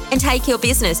individually, and take your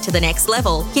business to the next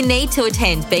level, you need to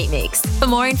attend Beat Mix. For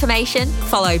more information,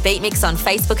 follow Beat Mix on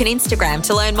Facebook and Instagram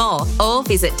to learn more, or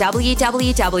visit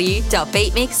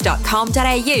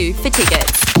www.beatmix.com.au for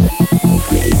tickets.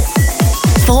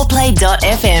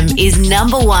 4play.fm is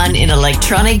 #1 in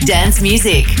electronic dance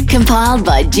music, compiled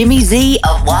by Jimmy Z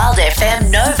of Wild FM,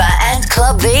 Nova and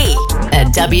Club V at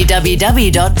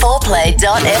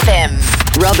www.4play.fm.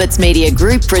 Roberts Media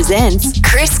Group presents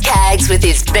Chris Caggs with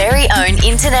his very own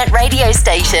internet radio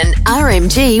station,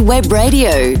 RMG Web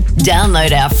Radio.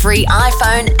 Download our free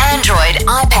iPhone, Android,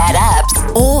 iPad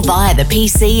apps, or via the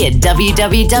PC at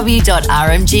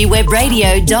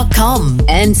www.rmgwebradio.com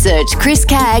and search Chris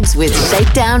Caggs with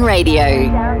Shakedown Radio.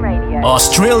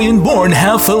 Australian-born,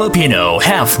 half Filipino,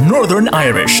 half Northern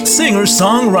Irish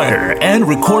singer-songwriter and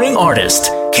recording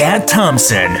artist Kat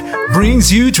Thompson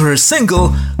brings you to her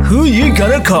single, Who You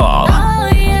Gonna Call?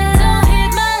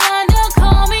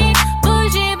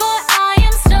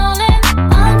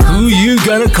 Who You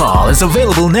Gonna Call is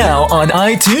available now on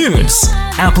iTunes,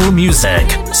 Apple Music,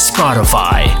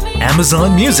 Spotify,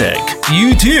 Amazon Music,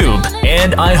 YouTube,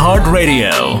 and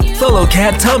iHeartRadio. Follow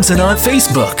Kat Thompson on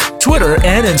Facebook, Twitter,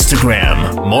 and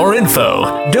Instagram. More info,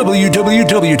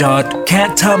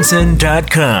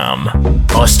 www.katthompson.com.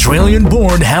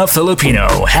 Australian-born, half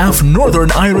Filipino, half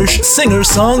Northern Irish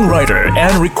singer-songwriter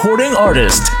and recording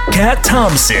artist Kat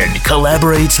Thompson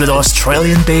collaborates with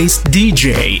Australian-based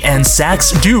DJ and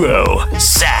sax duo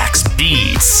Sax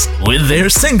Beats with their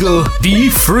single Be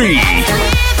Free.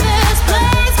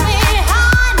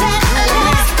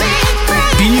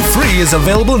 Be Free is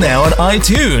available now on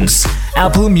iTunes,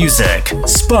 Apple Music,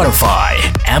 Spotify,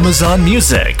 Amazon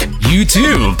Music,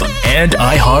 YouTube, and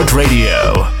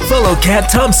iHeartRadio. Follow Kat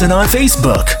Thompson on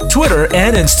Facebook, Twitter,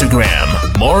 and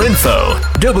Instagram. More info,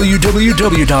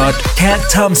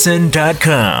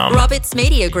 www.katthompson.com. Roberts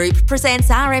Media Group presents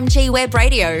RMG Web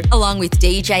Radio, along with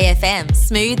DJ FM,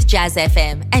 Smooth Jazz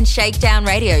FM, and Shakedown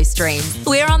Radio streams.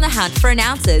 We're on the hunt for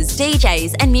announcers,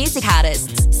 DJs, and music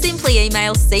artists. Simply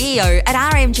email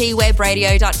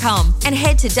ceo@rmgwebradio.com and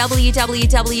head to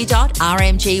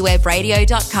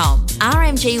www.rmgwebradio.com.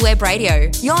 RMG Web Radio,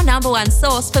 your #1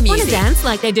 source for music. Want to dance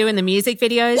like they do in the music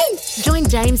videos? Join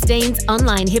James Dean's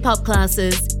online hip-hop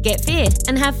classes. Get fit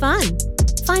and have fun.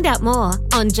 Find out more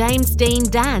on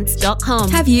jamesdeandance.com.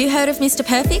 Have you heard of Mr.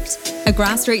 Perfect, a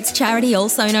grassroots charity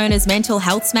also known as Mental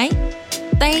Health's Mate?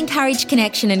 They encourage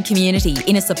connection and community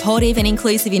in a supportive and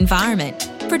inclusive environment,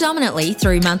 predominantly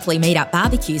through monthly meet-up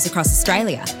barbecues across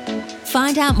Australia.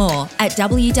 Find out more at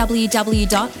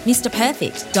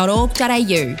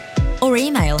www.mrperfect.org.au or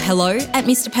email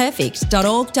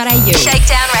hello@mrperfect.org.au.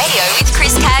 Shakedown Radio with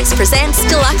Chris Caggs presents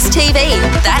Deluxe TV.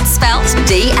 That's spelled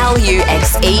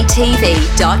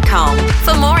DLUXETV.com.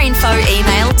 For more info,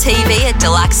 email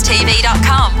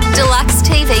tv@deluxetv.com.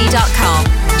 Deluxetv.com,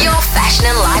 your fashion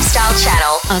and lifestyle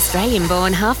channel.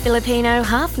 Australian-born, half Filipino,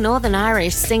 half Northern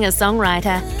Irish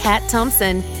singer-songwriter Kat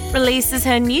Thompson releases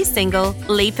her new single,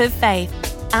 Leap of Faith,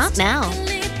 out now.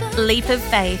 Leap of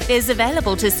Faith is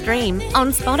available to stream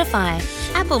on Spotify,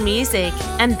 Apple Music,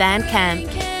 and Bandcamp.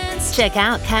 Check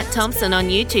out Kat Thompson on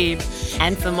YouTube.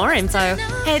 And for more info,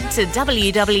 head to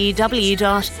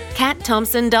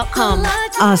www.katthompson.com.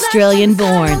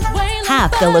 Australian-born,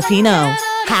 half Filipino,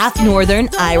 half Northern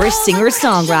Irish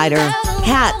singer-songwriter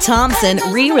Kat Thompson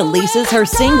re-releases her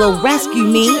single Rescue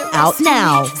Me out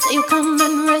now. You come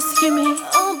and rescue me,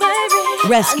 oh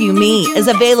baby. Rescue Me is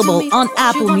available on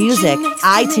Apple Music,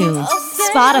 iTunes,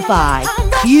 Spotify,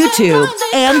 YouTube.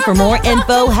 And for more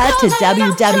info, head to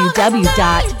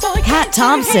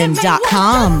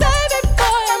www.catthompson.com.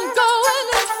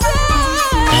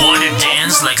 Want to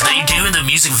dance like they do in the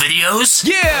music videos?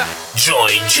 Yeah!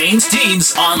 Join James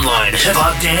Dean's online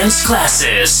hip-hop dance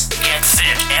classes. Get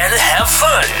fit and have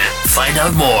fun. Find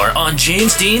out more on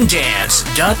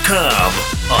jamesdeandance.com.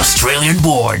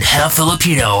 Australian-born, half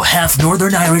Filipino, half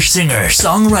Northern Irish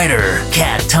singer-songwriter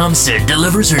Kat Thompson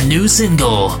delivers her new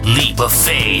single, Leap of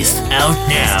Faith, out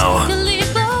now.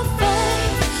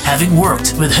 Having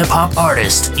worked with hip-hop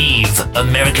artist Eve,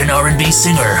 American R&B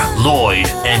singer Lloyd,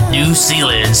 and New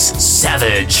Zealand's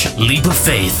Savage, Leap of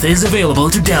Faith is available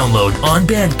to download on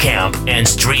Bandcamp and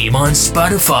stream on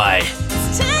Spotify.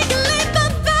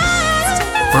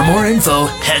 For more info,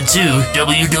 head to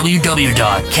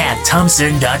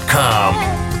www.catthompson.com.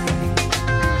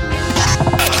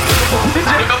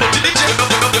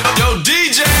 Yo,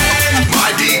 DJ!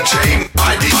 My DJ!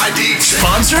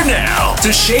 Sponsor now to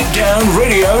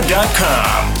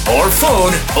ShakeDownRadio.com or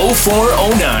phone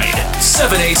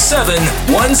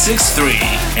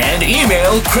 0409-787-163 and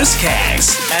email Chris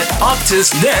Caggs at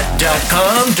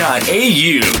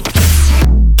optusnet.com.au.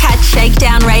 Catch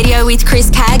Shakedown Radio with Chris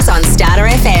Caggs on Starter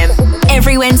FM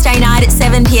every Wednesday night at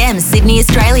 7 p.m. Sydney,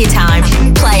 Australia time.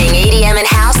 Playing EDM and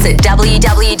house at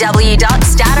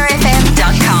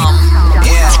www.starterfm.com.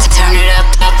 Yeah, turn it up,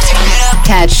 turn it up.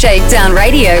 Catch Shakedown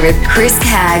Radio with Chris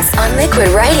Caggs on Liquid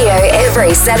Radio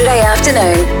every Saturday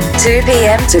afternoon, 2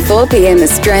 p.m. to 4 p.m.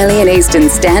 Australian Eastern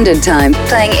Standard Time,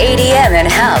 playing EDM and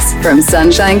house from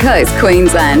Sunshine Coast,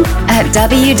 Queensland at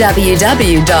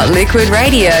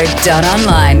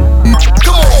www.liquidradio.online.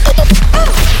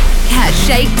 Catch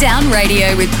Shakedown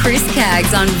Radio with Chris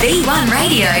Caggs on V1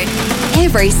 Radio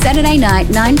every Saturday night,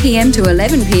 9 p.m. to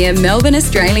 11 p.m. Melbourne,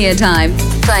 Australia time,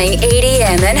 playing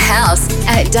EDM and house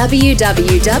at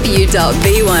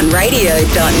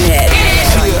www.v1radio.net.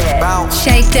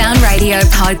 Shakedown Radio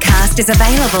podcast is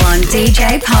available on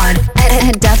DJ Pod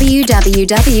at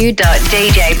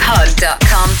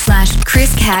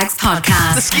www.djpod.com/Chris Caggs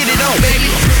podcast. Let's get it on, baby.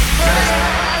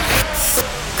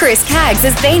 Chris Caggs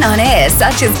has been on air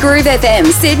such as Groove FM,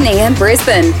 Sydney and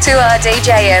Brisbane, 2R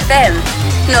DJ FM,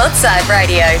 Northside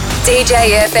Radio,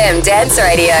 DJ FM Dance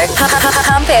Radio,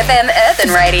 Hump FM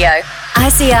Earthen Radio,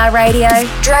 ICR Radio,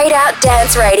 Straight Out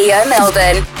Dance Radio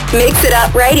Melbourne, Mix It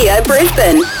Up Radio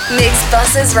Brisbane, Mixed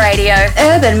Bosses Radio,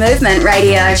 Urban Movement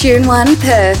Radio, Tune 1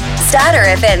 Perth, Starter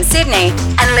FM Sydney,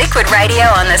 and Liquid Radio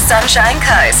on the Sunshine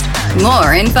Coast.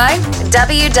 More info,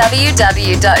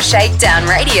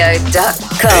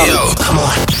 www.shakedownradio.com. Hey, yo, come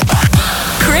on.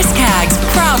 Chris Caggs,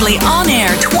 proudly on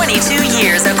air 22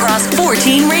 years across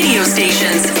 14 radio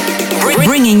stations,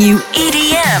 bringing you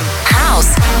EDM,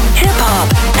 house, hip-hop,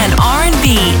 and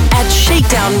R&B at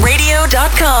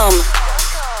ShakeDownRadio.com.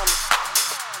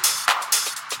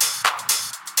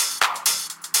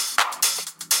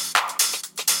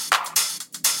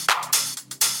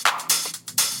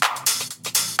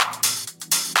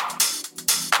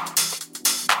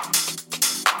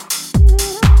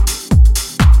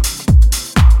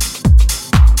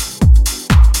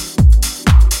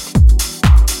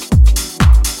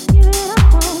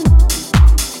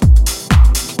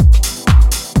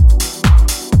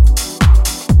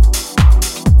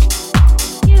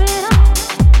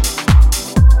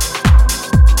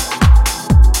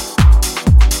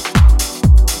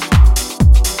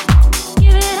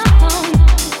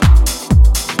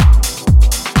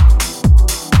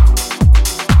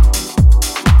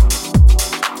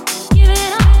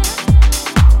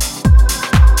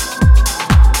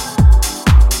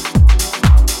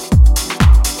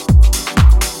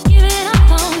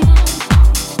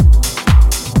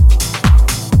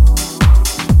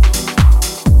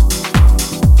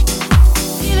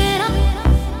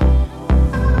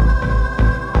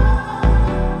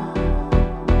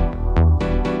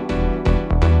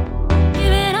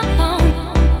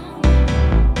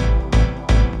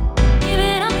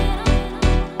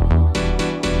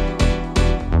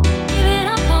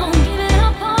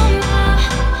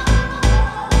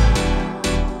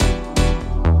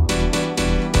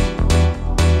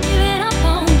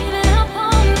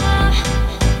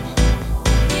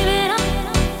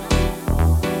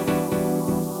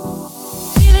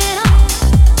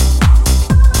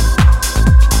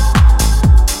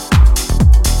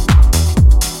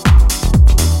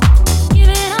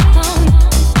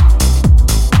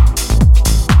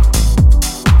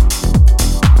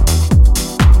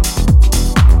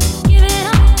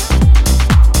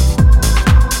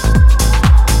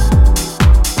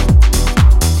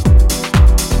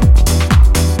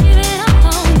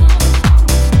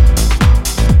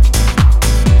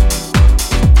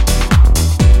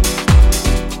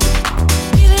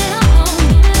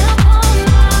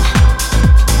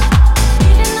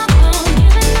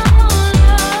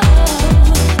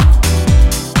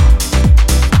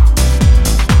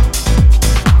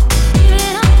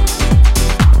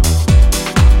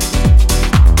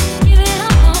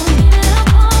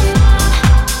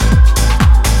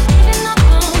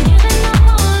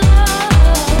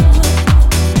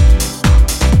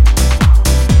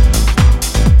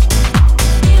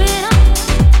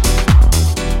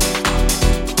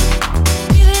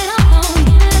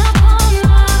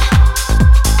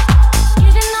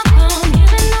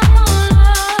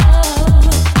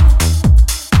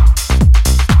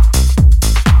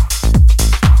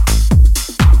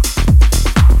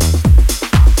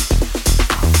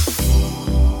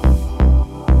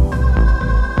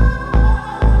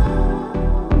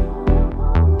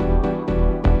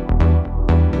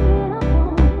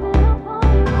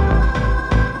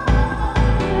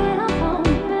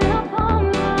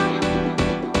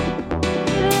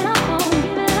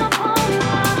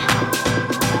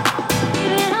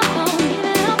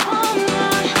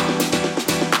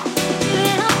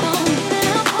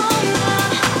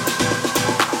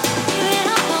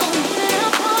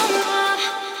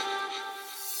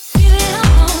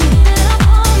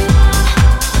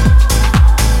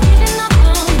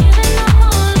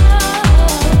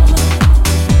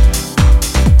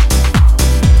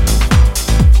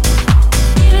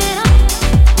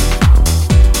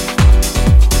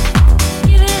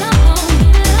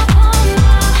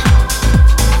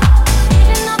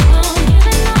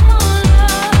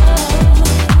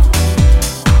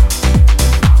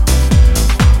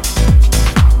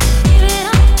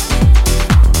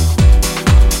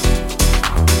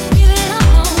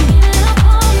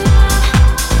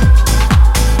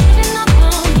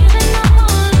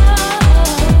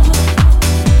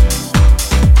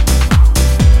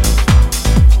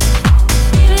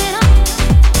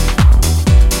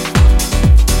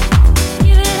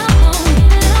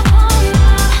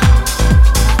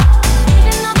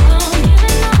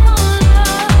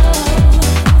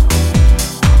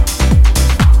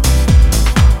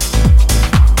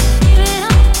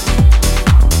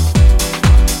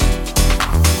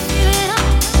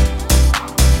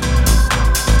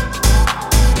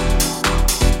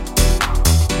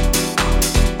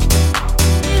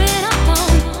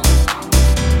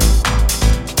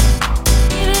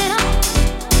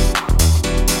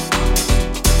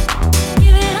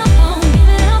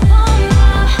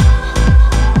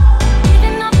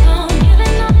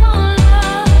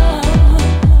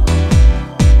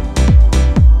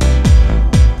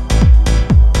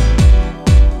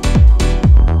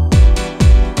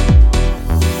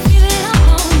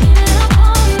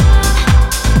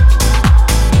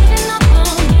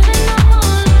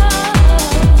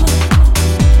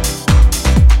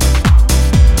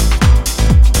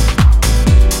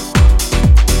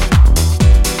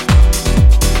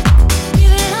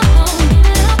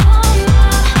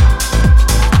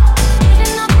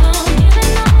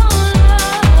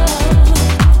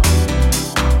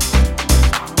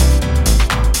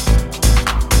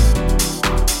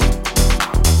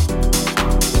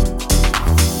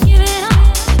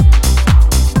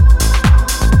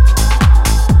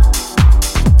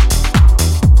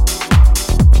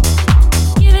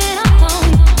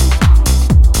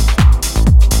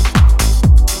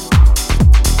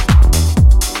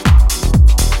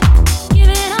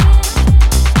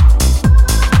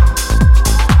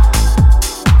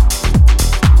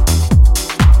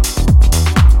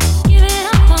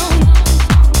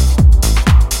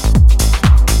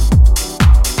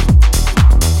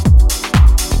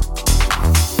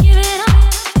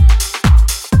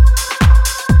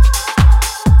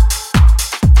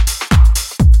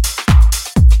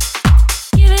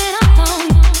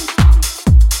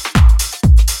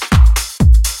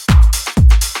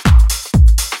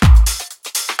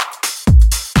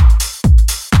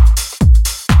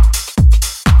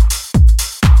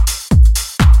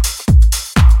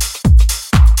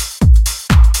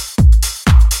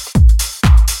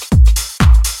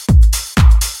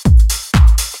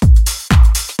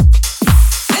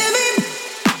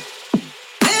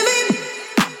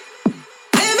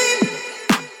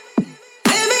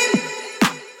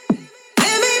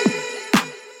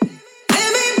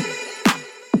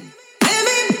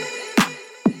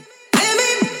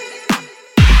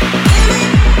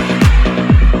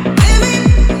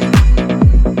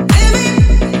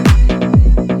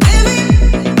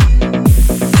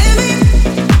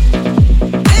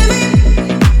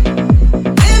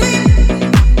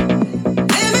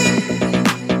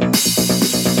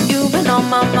 on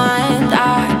my mind,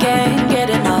 I can't get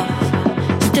enough.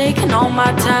 It's taking all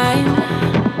my time.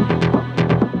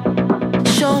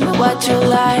 Show me what you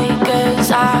like,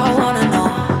 'cause I wanna know,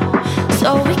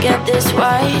 so we get this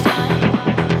right.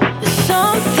 There's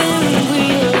something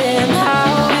real in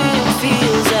how it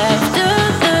feels after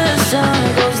the sun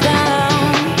goes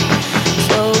down.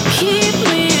 So keep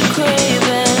me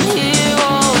craving here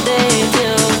all day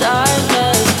till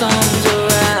darkness comes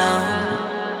around.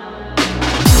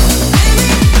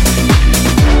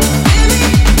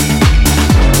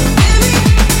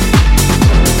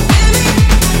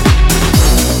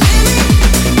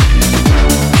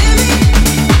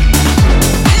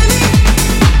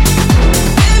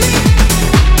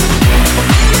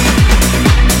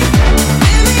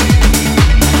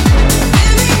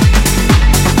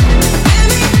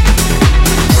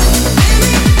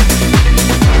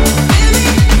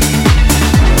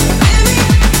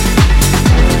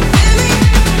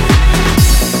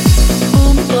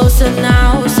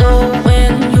 Now, so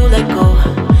when you let go,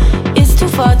 it's too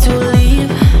far to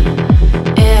leave.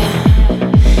 Yeah,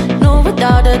 no,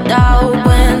 without a doubt,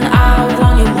 when I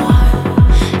want you more,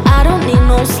 I don't need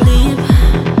no sleep.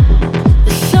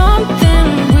 There's something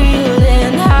real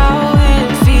in how it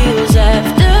feels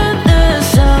after the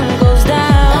sun goes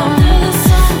down.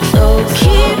 So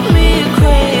keep me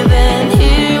craving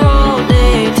here all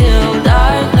day till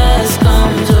darkness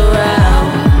comes around.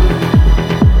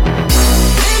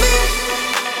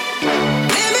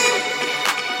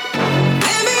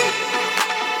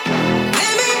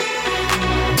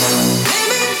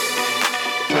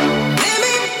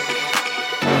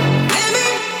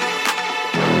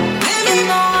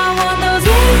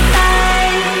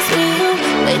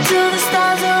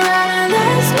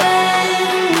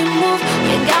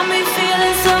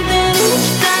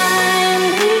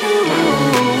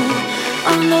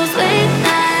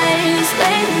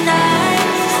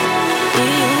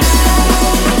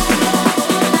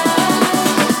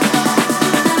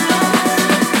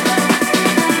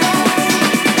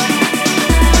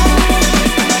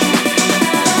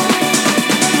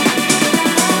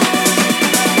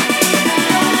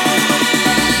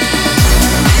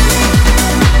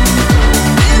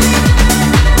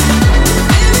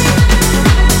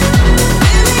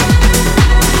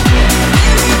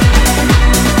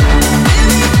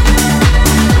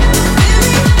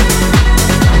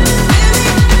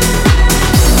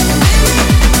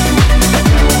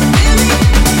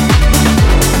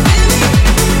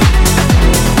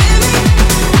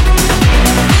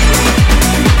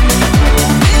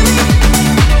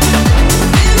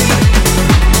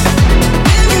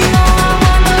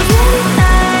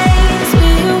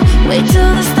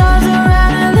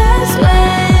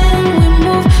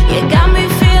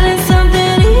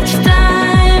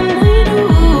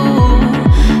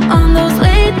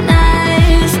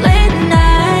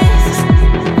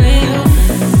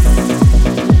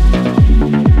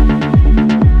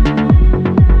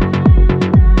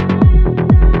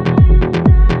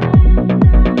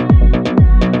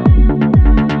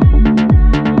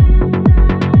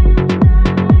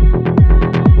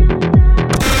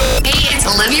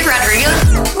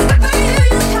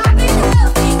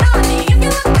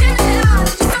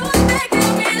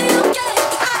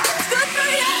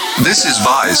 This is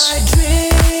Vice.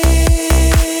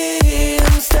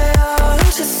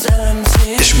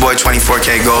 It's your boy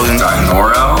 24K Golden.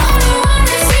 Dinoro.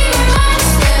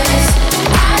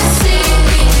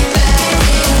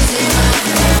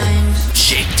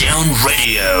 Shakedown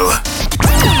Radio.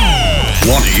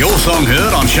 Want your song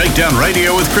heard on Shakedown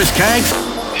Radio with Chris Caggs?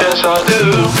 Yes, I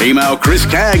do. Email Chris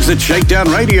Caggs at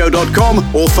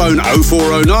shakedownradio.com or phone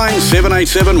 0409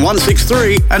 787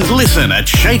 163 and listen at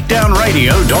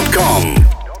shakedownradio.com.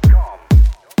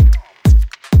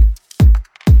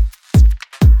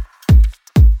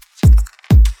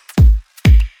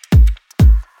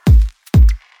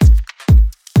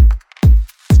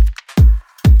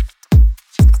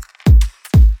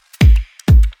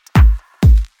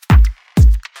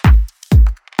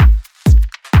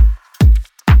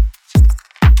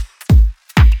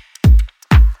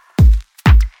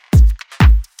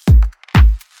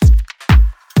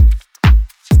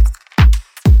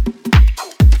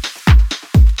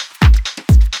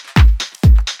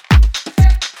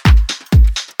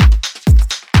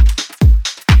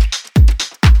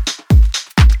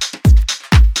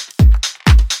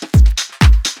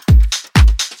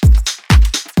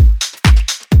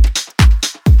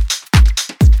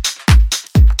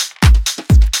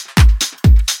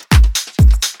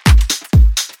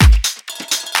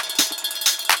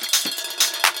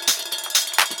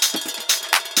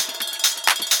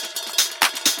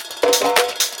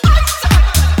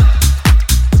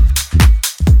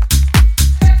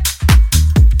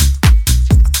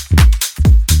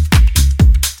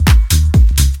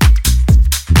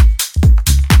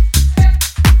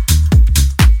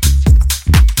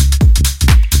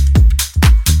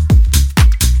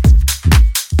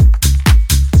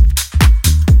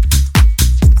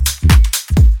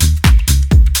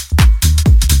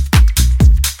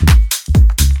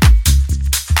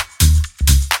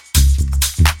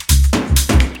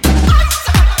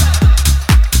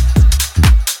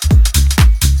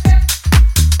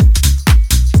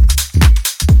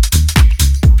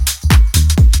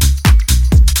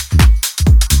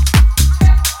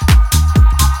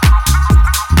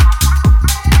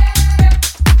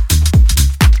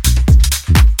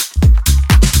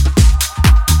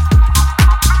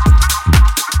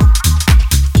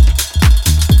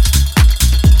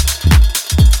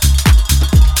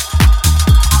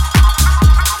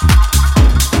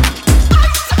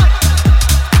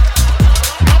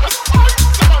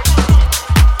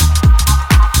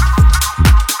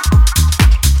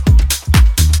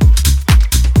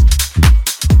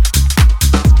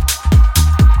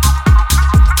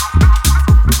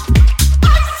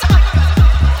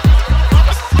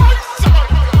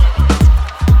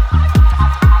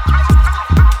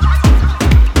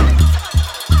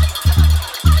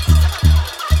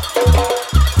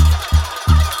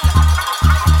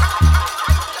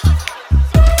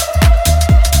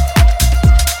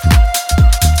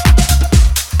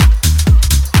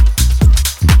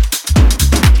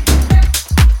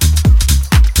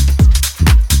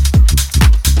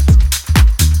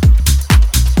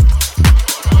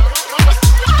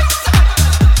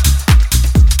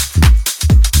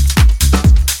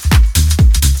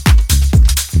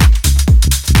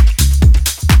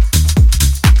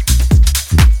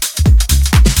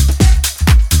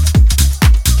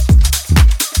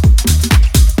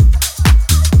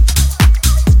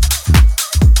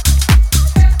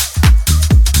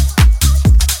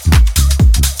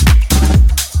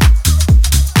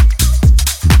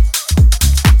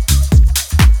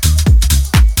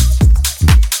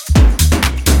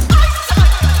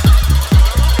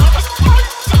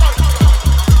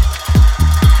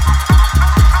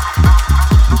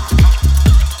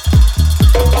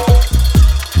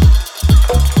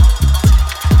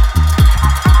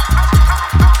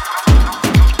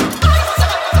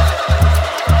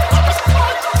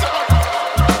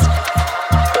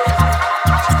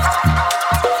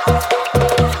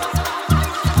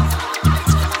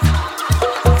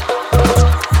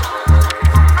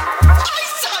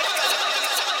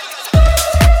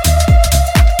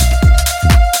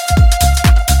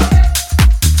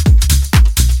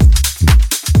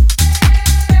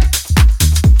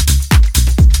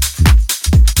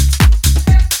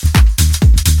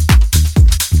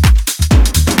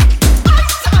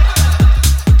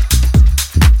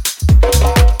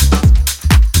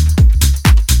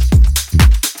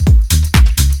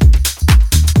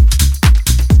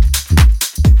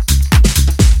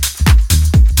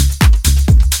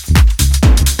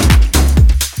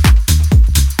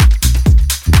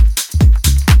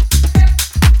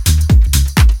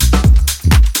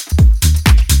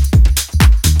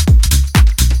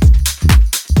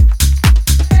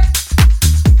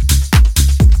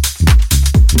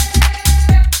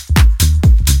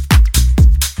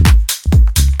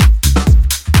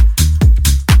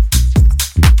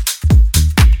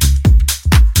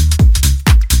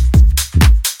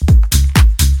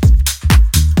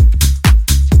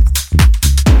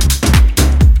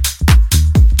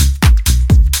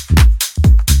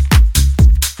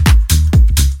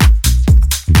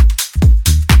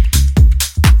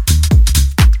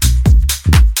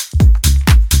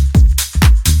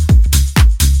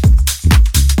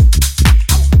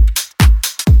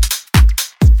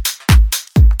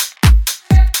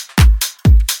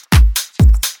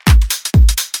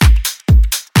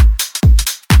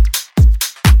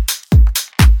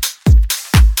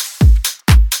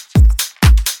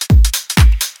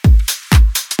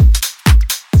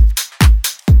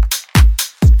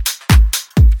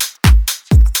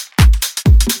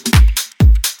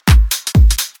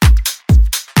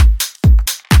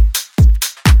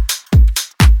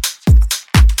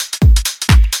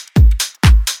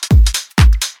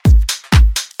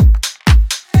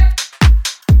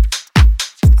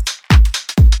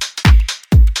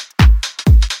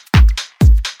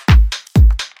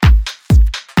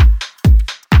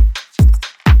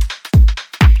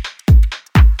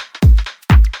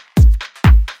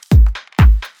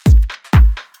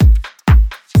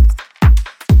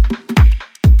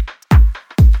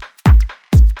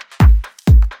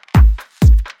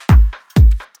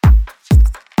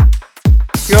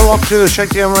 locked to the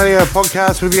Shakedown Radio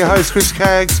podcast with your host Chris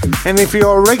Caggs, and if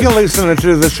you're a regular listener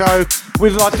to the show,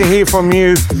 we'd like to hear from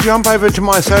you. Jump over to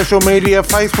my social media,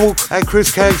 Facebook at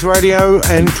Chris Caggs Radio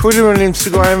and Twitter and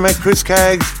Instagram at Chris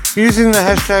Caggs, using the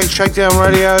hashtag Shakedown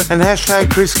Radio and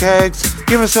hashtag Chris Caggs.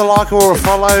 Give us a like or a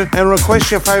follow and request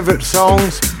your favourite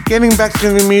songs. Getting back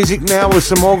to the music now with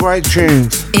some more great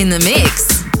tunes. In the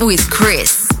mix with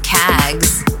Chris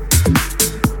Caggs.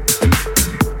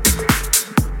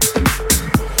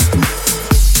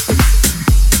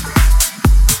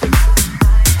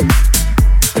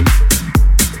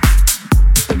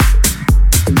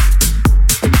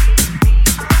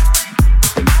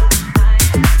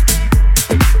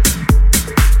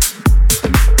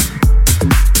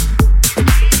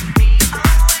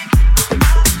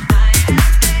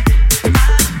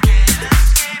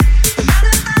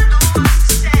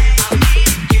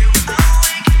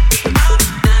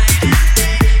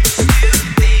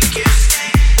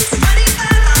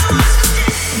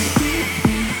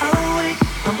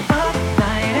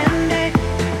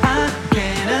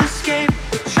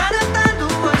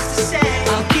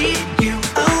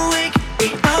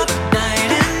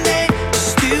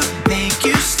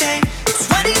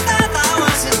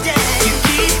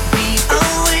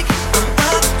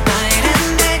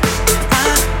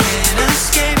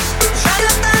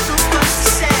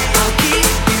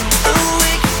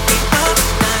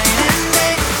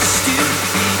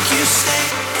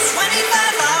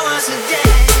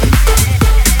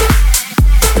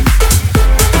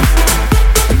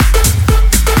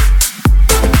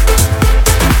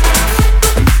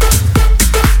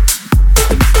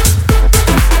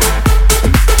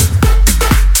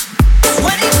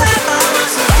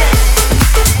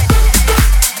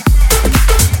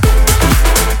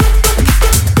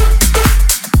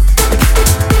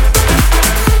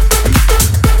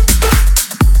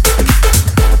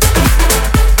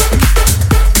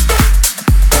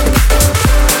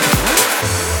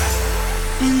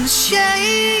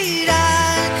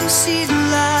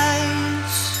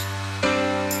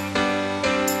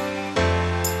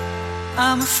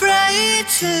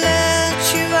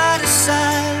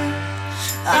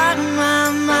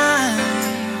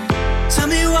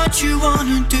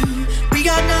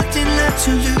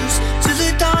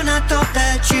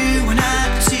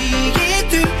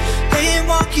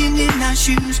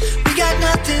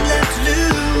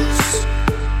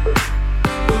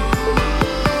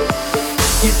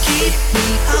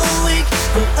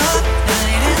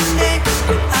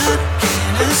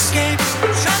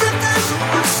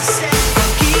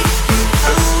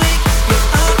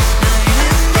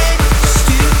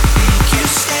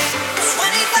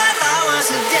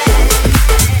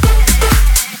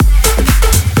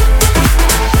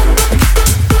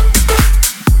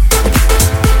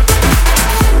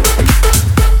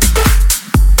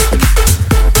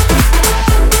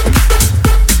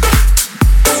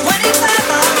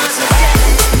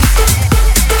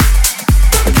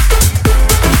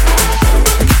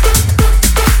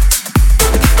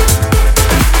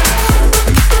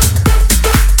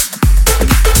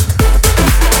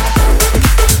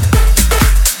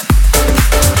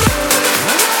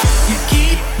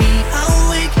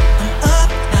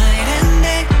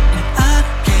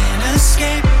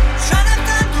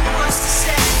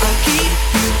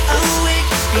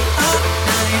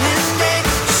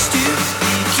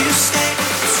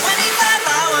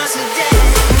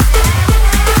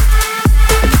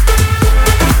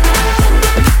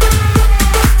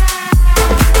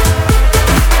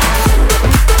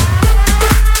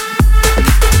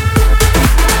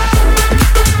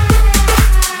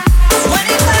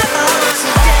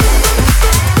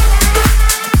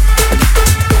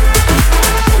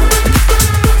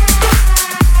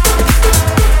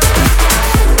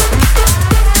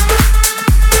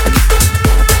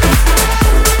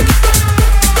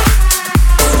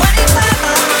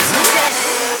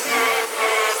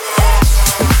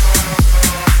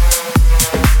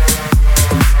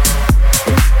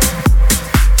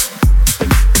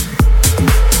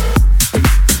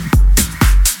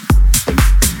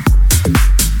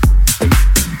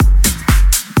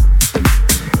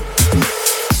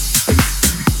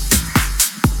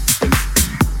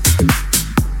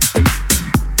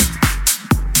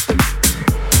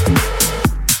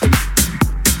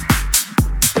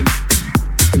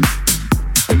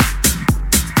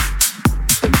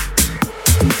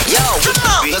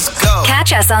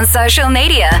 On social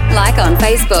media, like on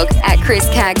Facebook at Chris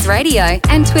Caggs Radio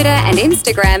and Twitter and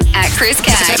Instagram at Chris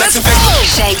Caggs.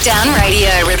 Shakedown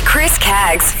Radio with Chris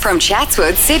Caggs from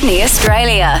Chatswood, Sydney,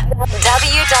 Australia.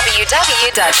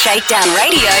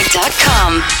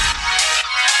 www.shakedownradio.com.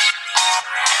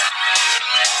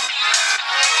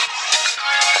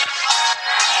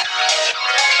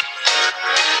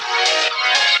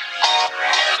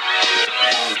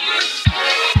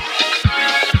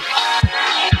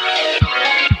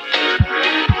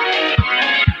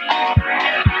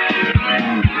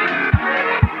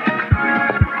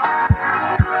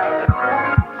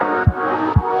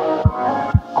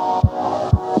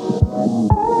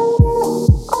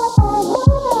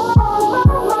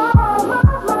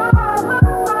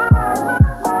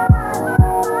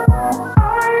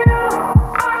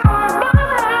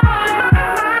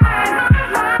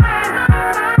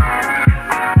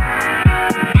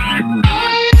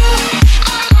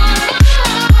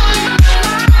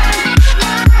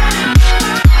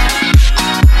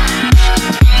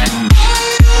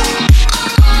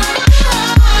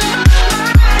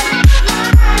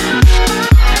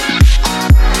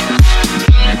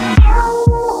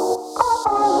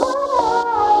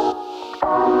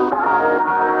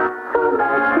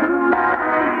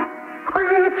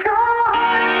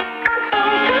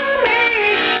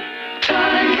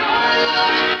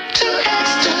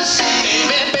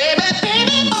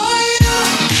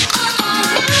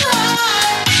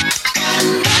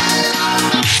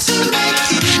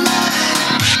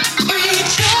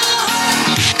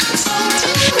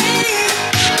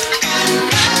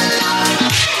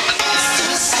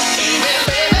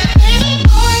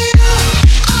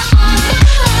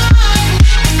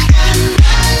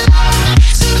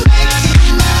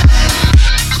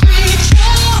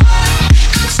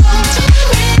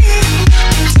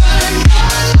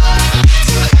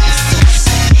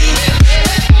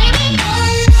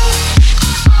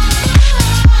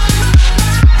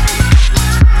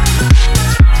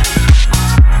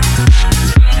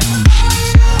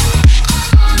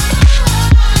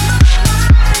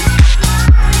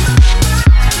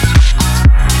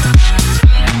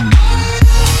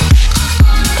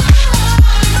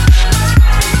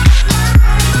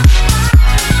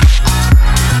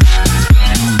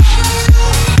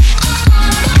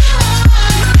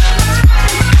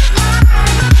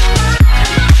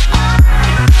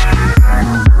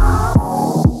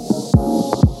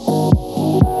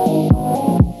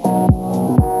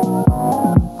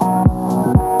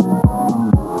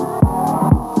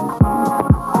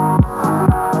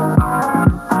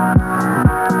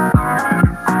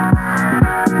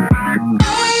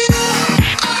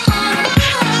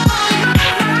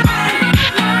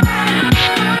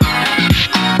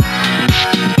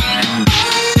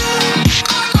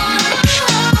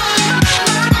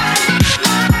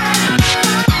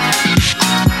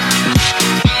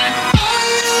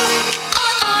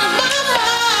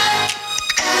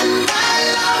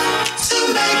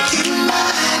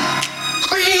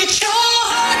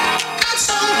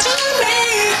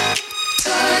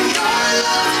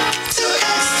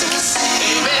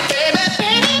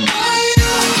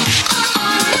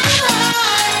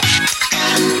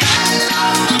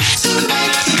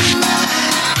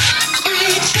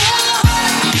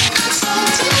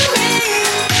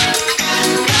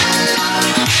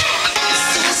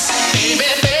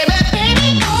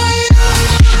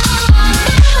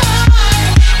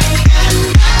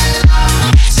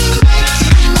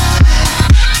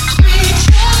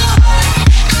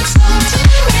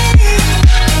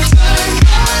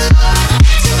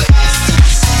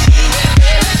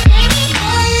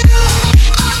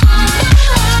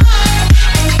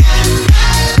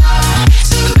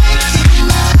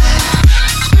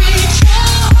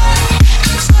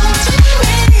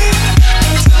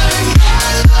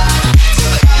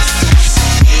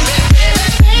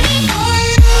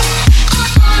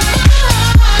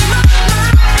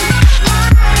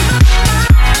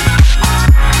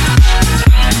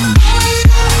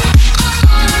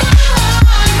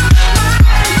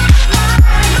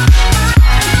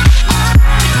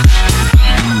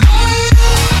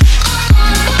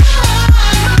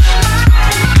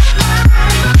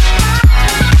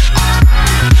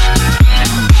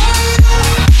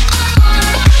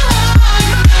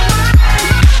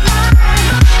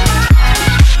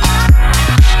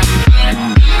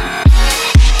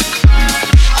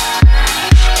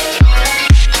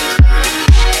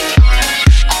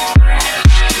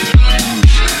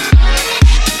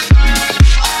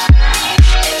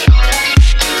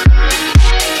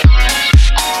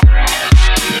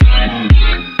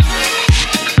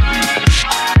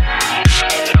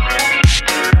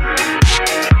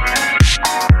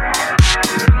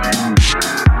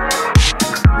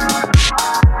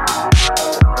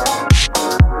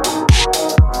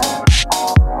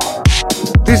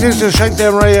 This is the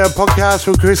ShakeDown Radio podcast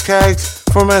with Chris Caggs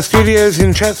from our studios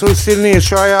in Chatswood, Sydney,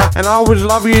 Australia, and I would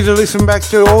love you to listen back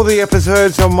to all the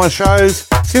episodes of my shows.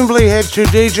 Simply head to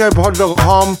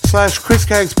djpod.com/Chris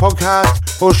Caggs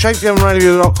podcast or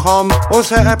shakedownradio.com.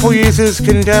 Also, Apple users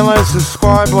can download,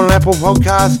 subscribe on Apple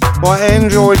Podcasts, while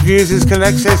Android users can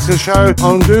access the show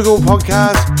on Google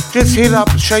Podcasts. Just hit up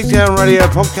ShakeDown Radio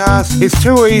Podcast. It's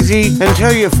too easy, and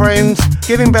tell your friends.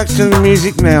 Getting back to the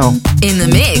music now. In the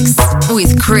mix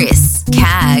with Chris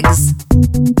Caggs.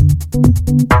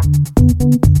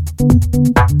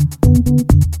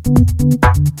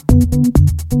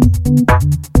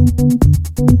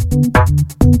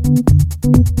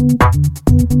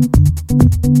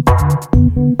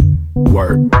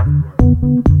 Work.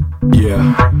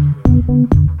 Yeah.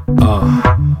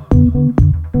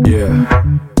 Yeah.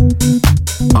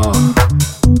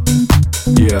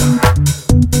 Yeah.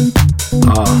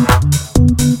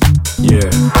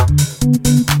 Yeah.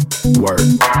 Work.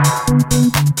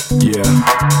 Yeah.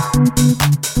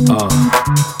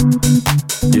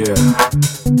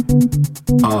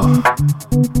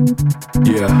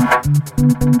 Yeah.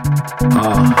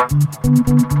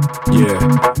 Yeah.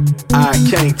 I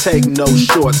can't take no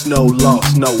shorts, no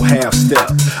loss, no half step.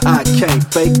 I can't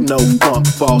fake no funk,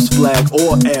 false flag,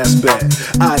 or aspect.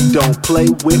 I don't play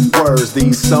with words,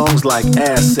 these songs like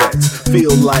assets.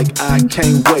 Feel like I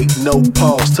can't wait, no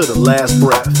pause to the last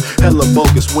breath. Hella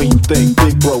bogus when you think,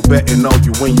 big bro betting on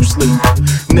you when you sleep.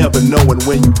 Never knowing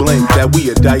when you blink that we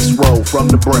a dice roll from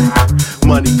the brink.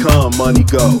 Money come, money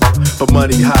go, but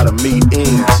money how to meet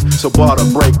ends. So barter,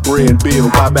 break bread,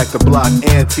 build, buy back the block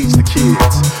and teach the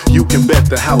kids. You can bet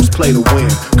the house play to win.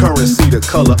 Currency the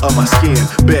color of my skin.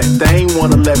 Bet they ain't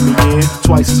wanna let me in.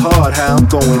 Twice as hard how I'm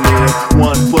going in.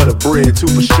 1 for the bread, 2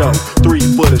 for show, 3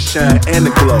 for the shine and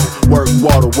the glow. Work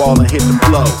wall to wall and hit the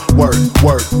flow. Work,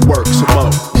 work, work some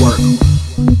more. Work,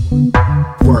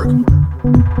 work,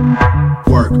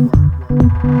 work,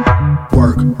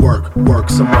 work, work, work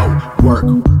some more. Work,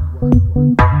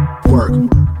 work,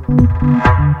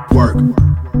 work,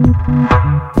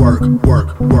 work,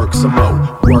 work, work some more.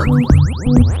 Work,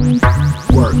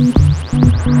 work,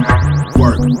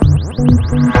 work,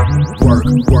 work,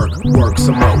 work, work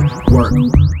some more. Work,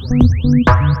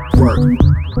 work,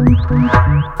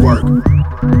 work,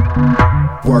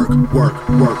 work, work,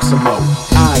 work some more.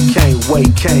 I can't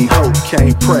wait, can't hope,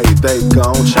 can't pray they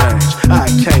gon' change. I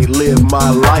can't live my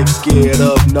life scared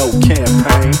of no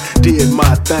campaign. Did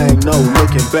my thing, no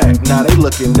looking back, now they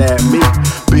looking at me.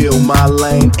 Build my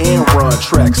lane and run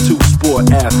tracks,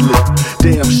 2-sport athlete.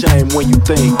 Damn shame when you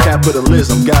think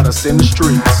capitalism got us in the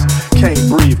streets. Can't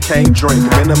breathe, can't drink,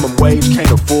 minimum wage,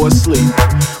 can't afford sleep.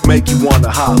 Make you wanna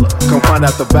holler, come find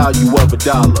out the value of $1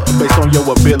 based on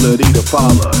your ability to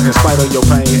follow, in spite of your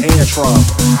pain and trauma.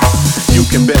 You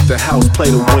can bet the house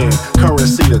play to win.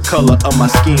 Currency the color of my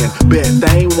skin. Bet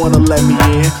they ain't wanna let me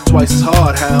in. Twice as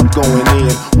hard how I'm going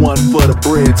in. 1 for the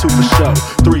bread, 2 for show,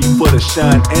 3 for the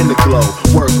shine and the glow.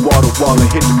 Work wall to wall and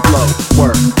hit the flow.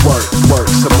 Work, work, work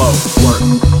some more. Work,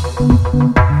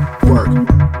 work,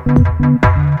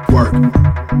 work,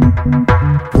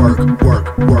 work, work,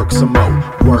 work some more.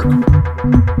 Work,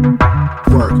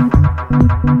 work,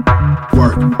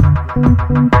 work,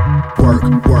 work,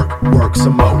 work, work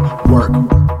some more. Work,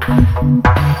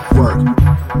 work,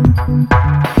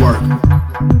 work,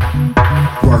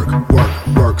 work, work,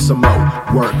 work some more.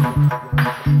 Work,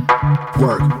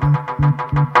 work,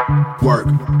 work,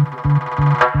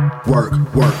 work,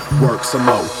 work, work some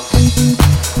more.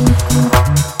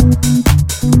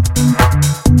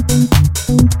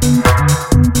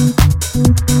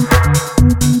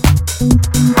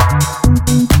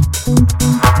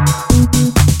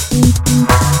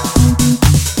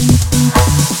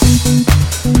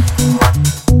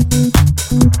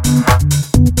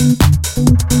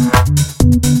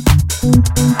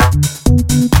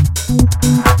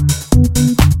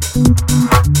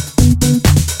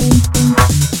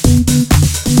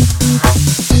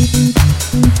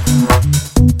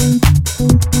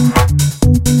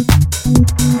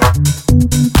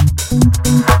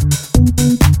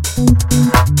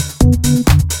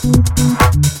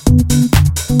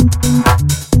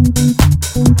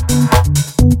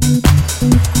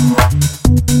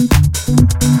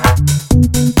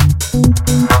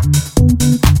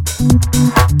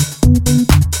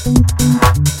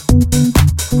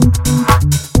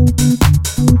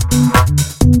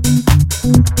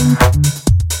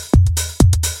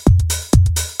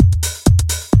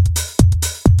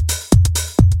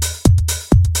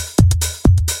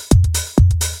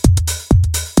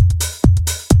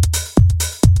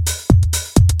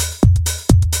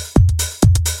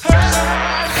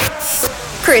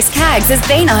 Has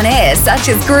been on air such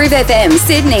as Groove FM,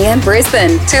 Sydney and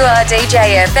Brisbane, 2R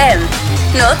DJ FM,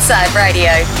 Northside Radio,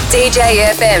 DJ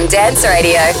FM Dance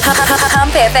Radio,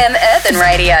 Hump FM Urban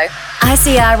Radio,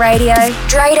 ICR Radio,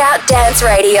 Drayed Out Dance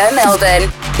Radio Melbourne,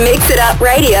 Mix It Up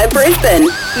Radio Brisbane,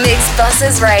 Mixed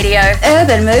Buses Radio,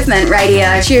 Urban Movement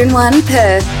Radio, Tune 1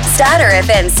 Perth, Starter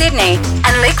FM Sydney,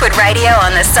 and Liquid Radio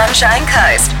on the Sunshine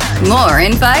Coast. More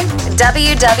info,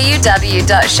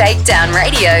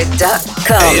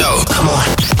 www.shakedownradio.com. Hey yo, come on.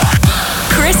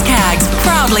 Chris Caggs,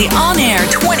 proudly on air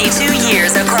 22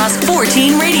 years across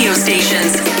 14 radio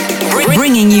stations,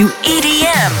 bringing you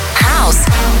EDM, house,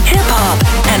 hip-hop,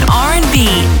 and R&B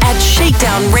at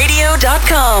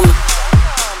shakedownradio.com.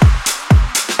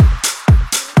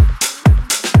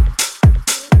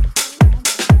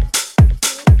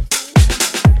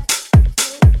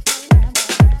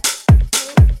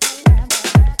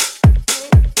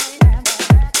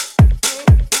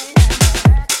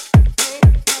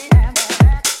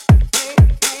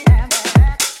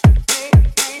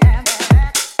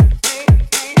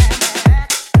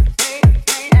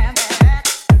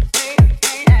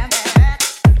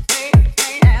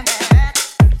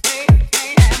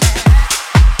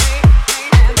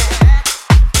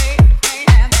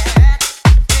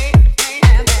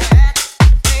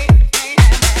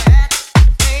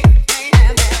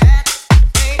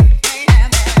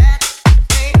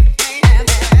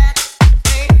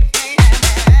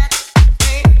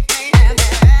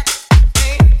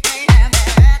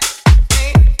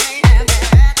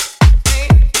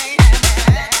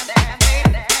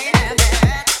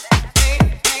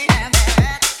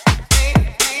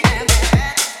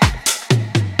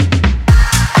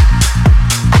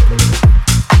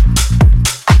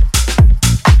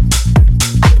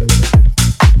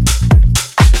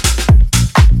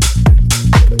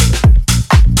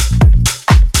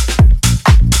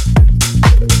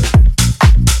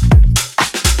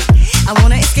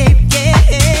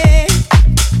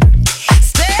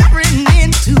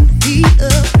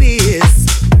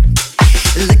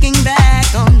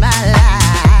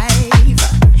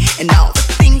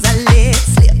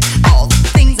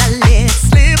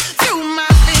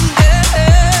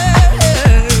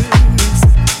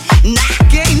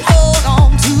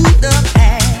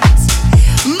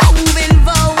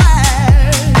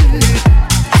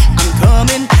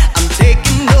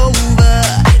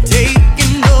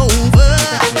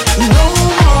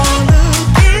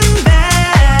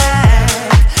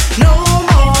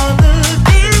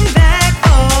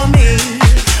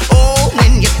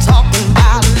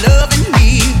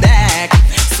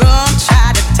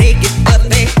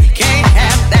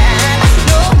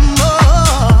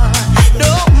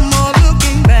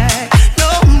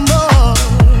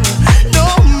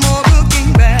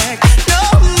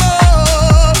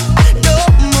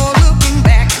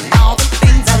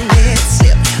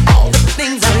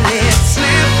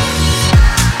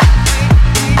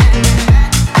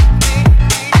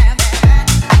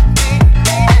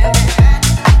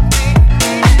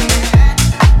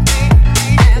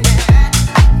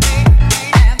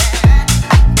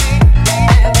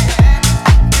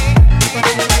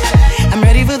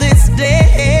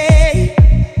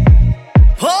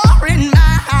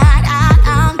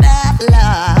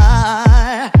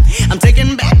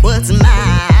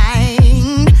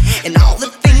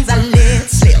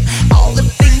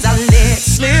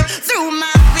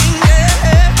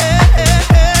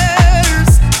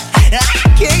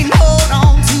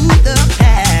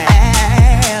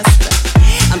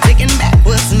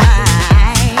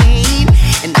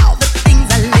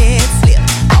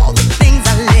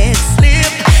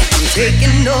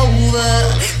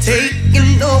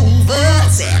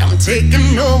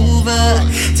 taking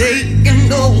over,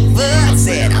 taking over. I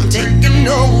said I'm taking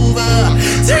over,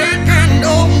 taking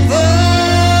over.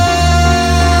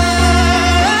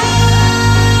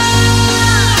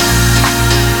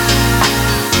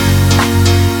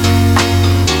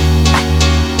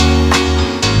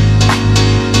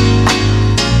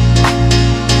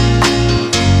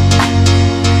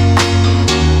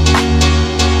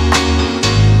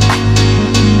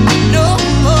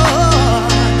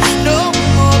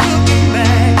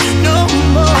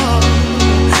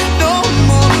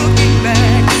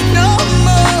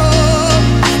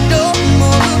 No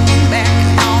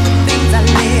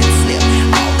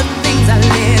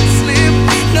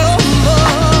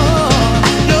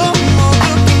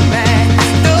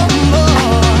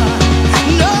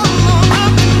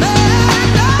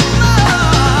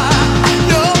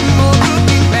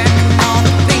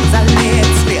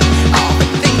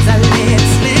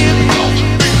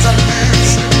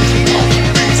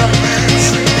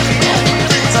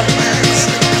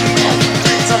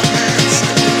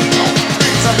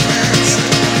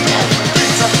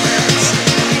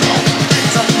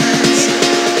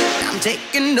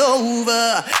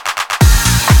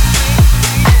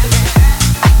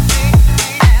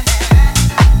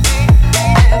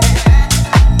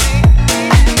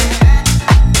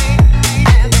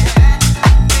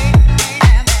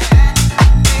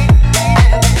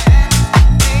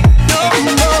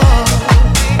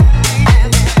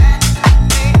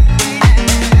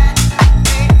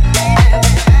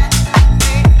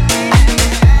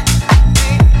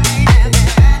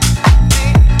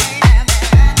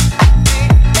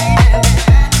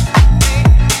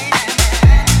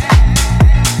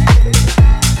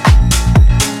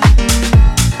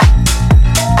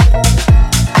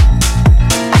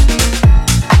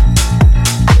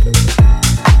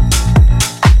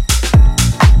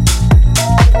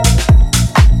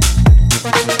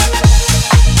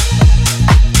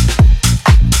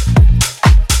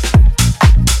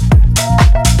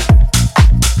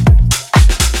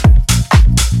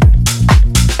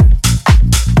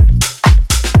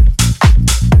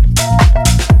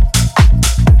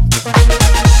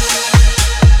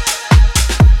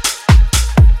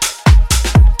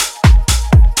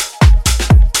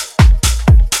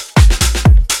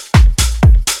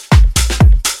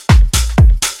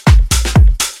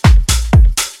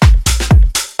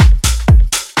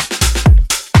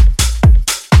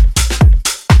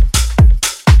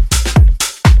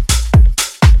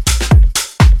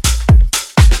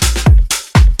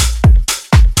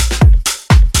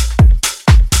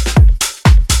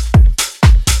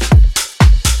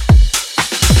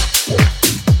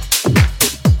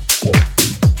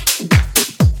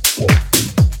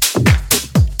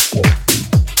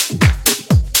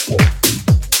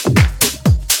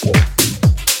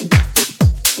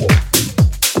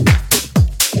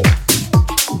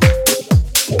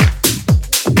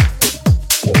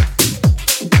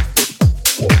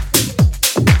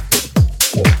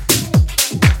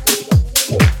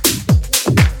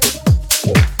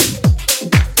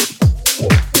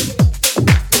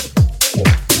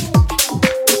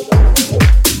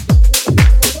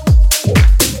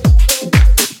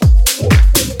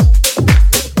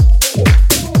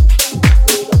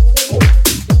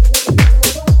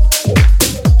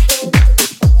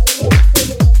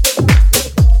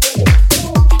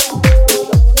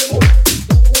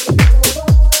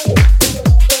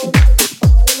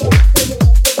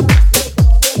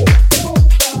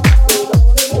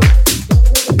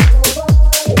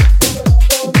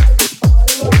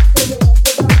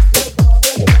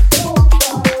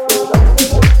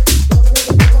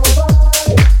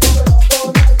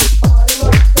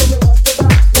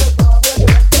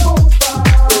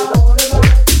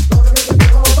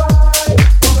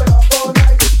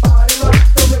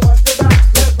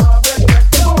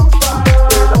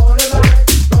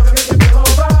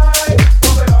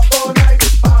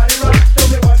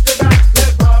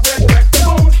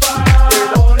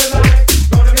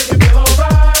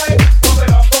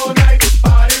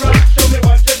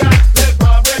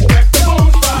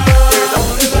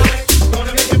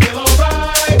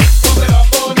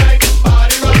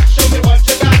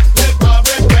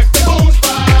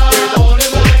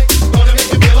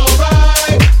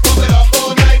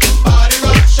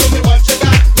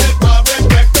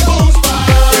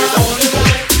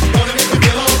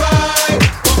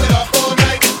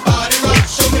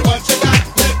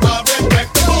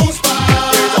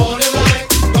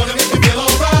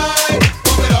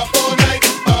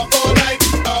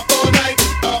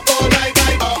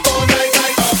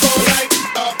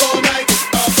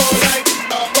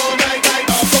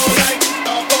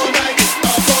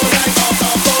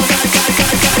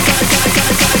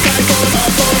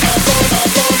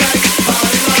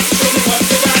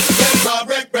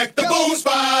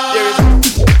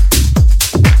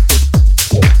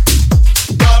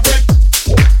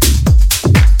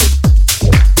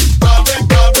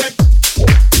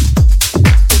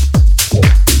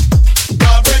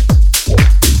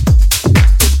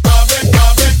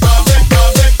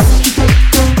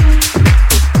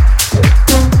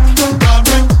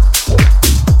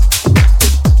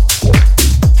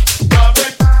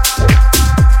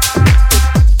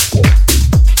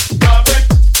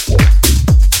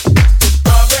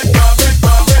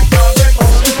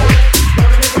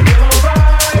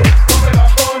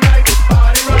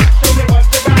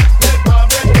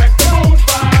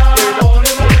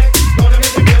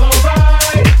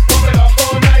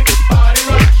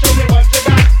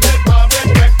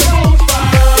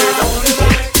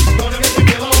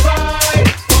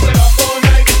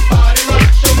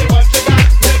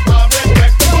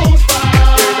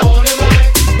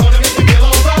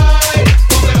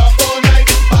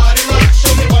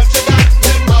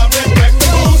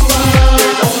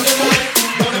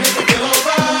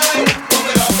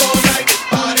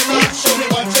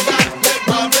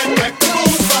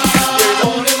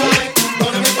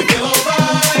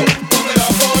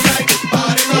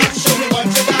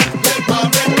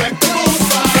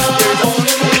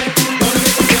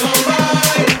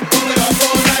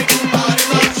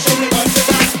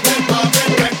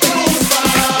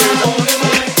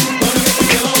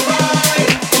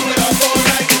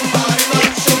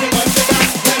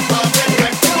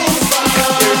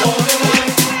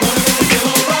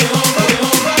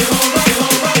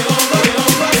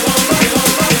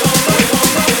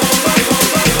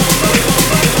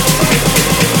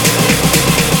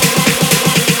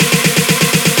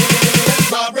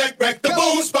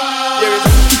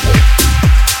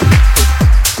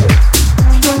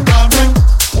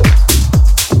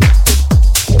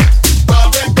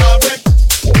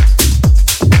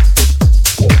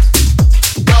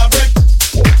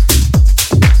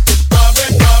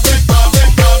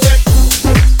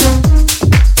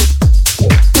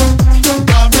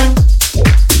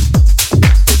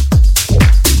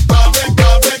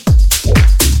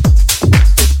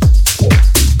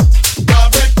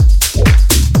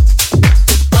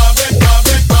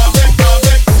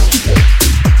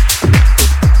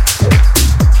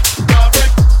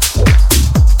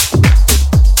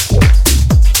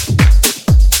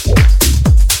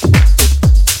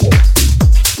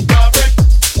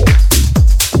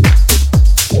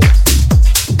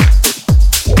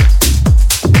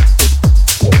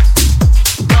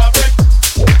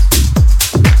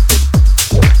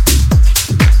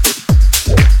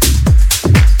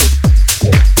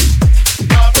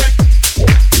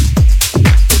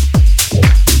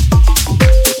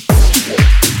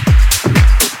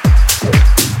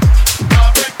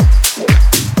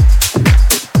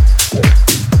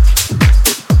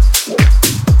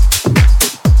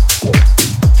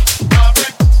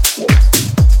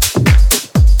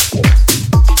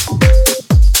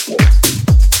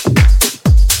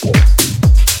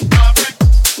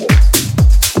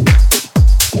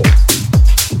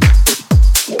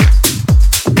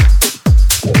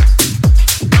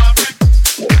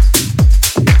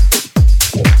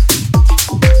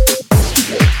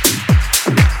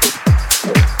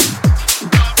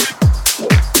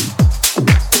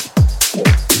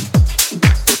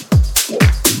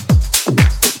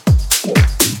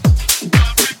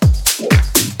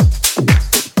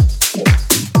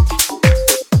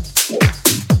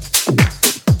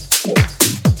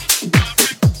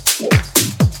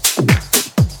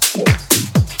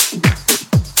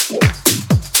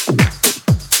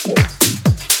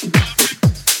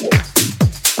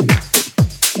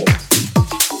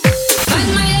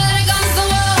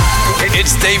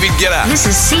David Guetta. This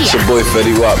is Sia. It's your boy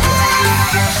Fetty Wap.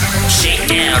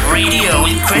 Shakedown Radio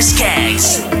with Chris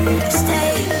Kaggs.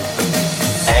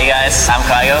 Hey guys, I'm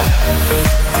Kyle.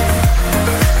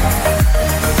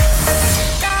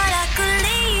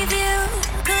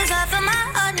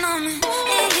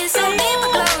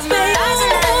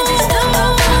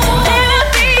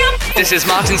 This is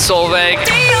Martin Solveig.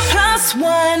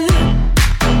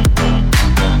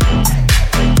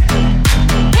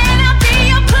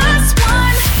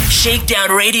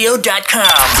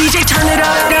 ShakeDownRadio.com. DJ, turn it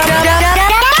up.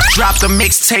 Drop the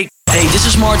mixtape. Hey, this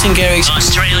is Martin Garrix.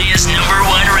 Australia's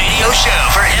 #1 radio show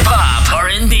for hip-hop,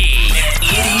 R&B,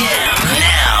 EDM.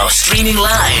 Now, streaming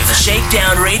live,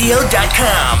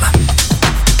 ShakeDownRadio.com.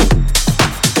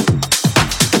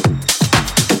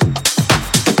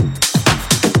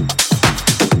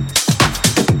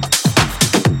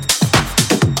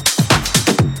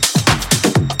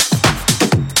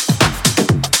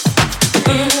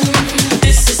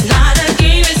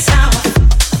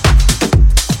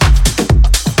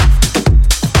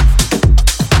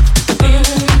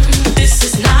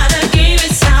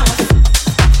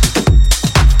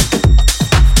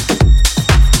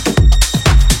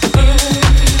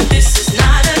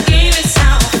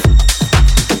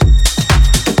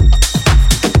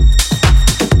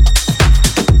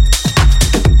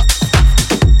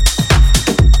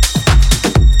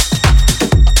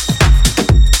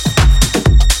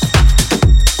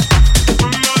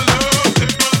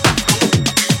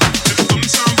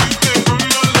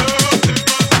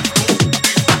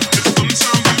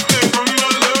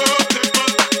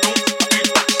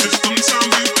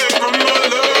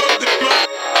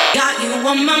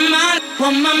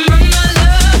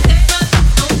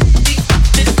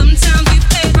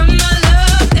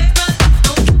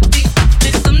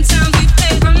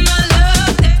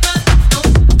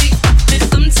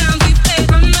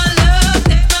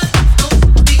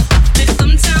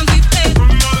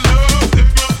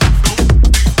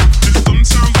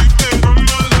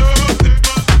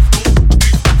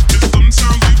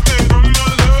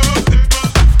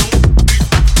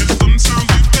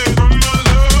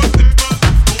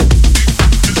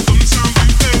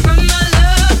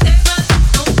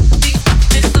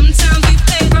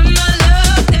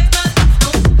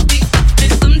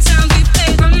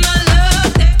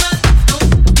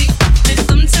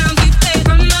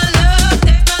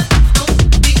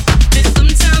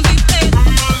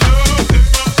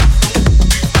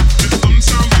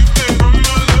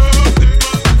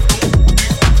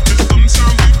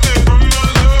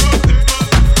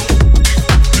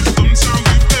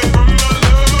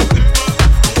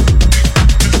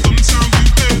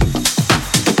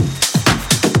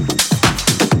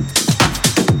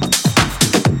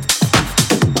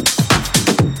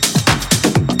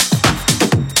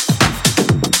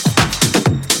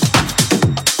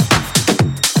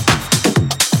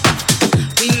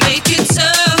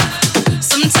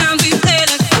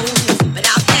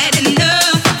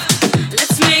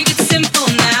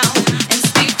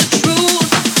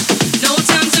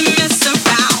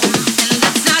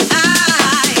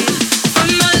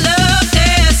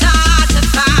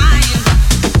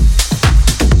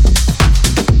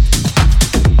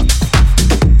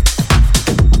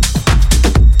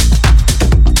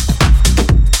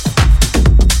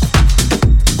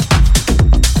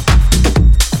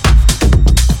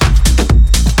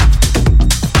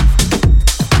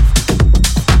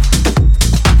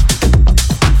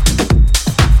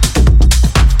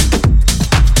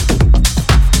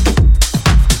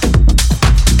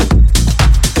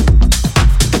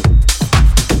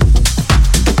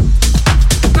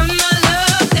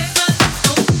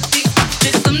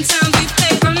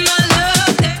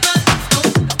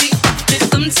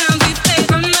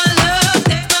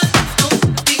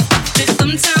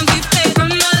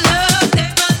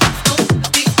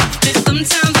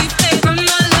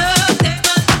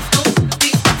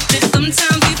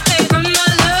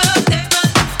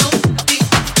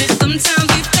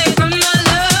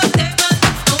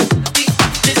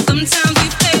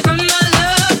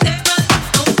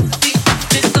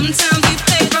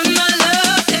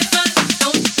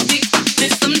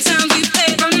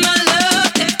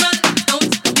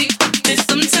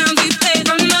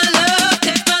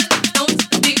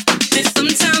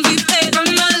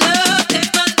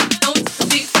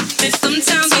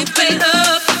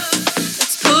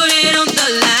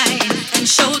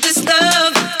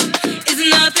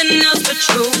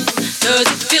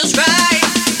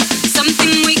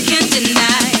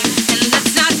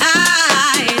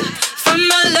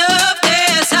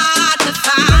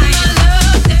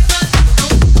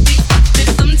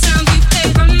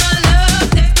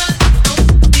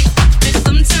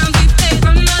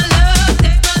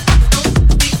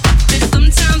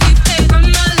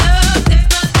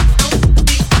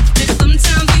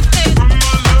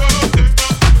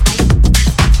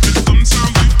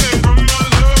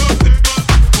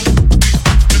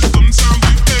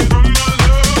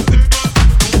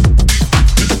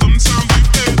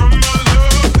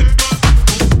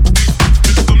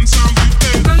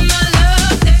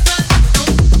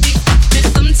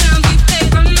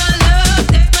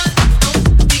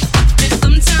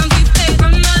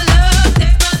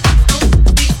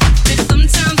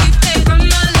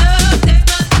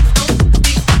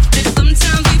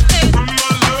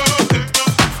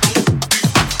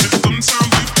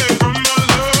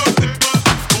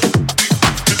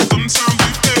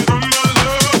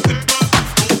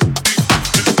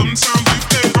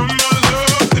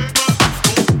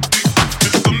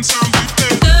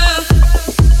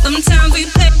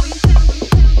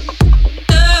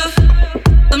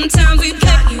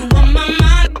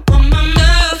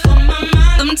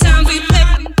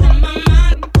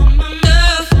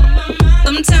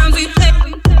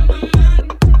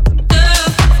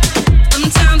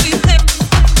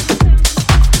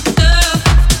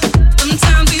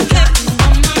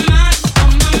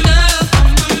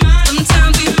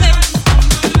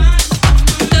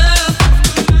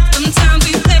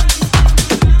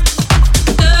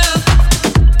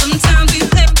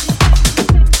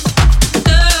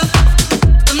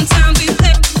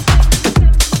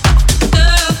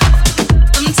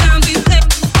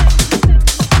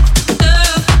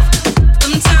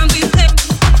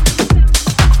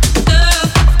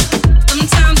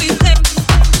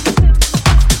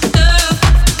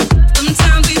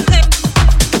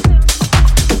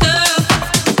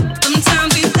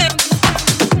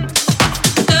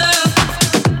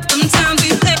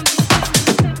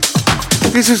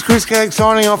 This is Chris Caggs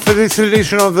signing off for this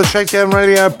edition of the Shakedown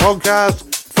Radio podcast.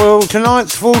 For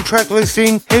tonight's full track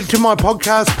listing, head to my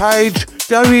podcast page,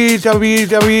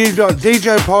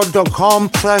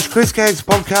 www.djpod.com/Chris Caggs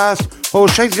podcast, or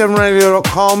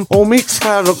shakedownradio.com or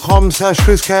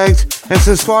mixcloud.com/Chris Caggs, and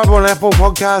subscribe on Apple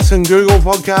Podcasts and Google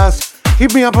Podcasts.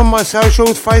 Hit me up on my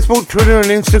socials, Facebook, Twitter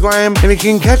and Instagram, and you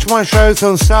can catch my shows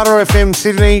on Starter FM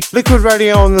Sydney, Liquid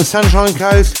Radio on the Sunshine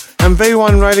Coast, and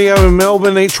V1 Radio in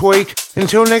Melbourne each week.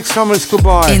 Until next time, it's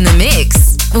goodbye. In the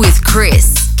mix with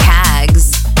Chris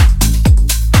Caggs.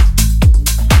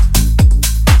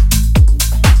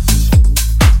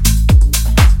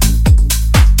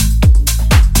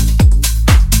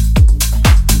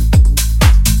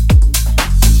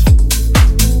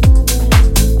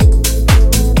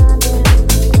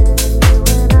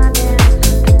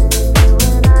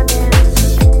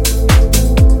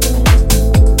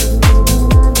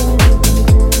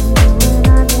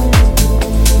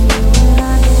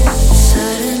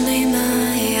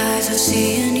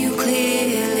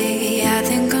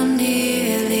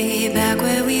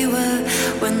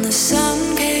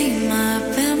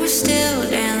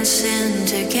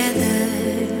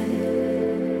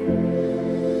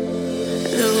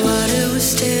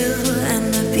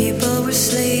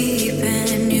 Sound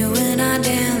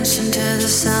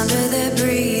of their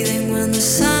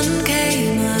breathing.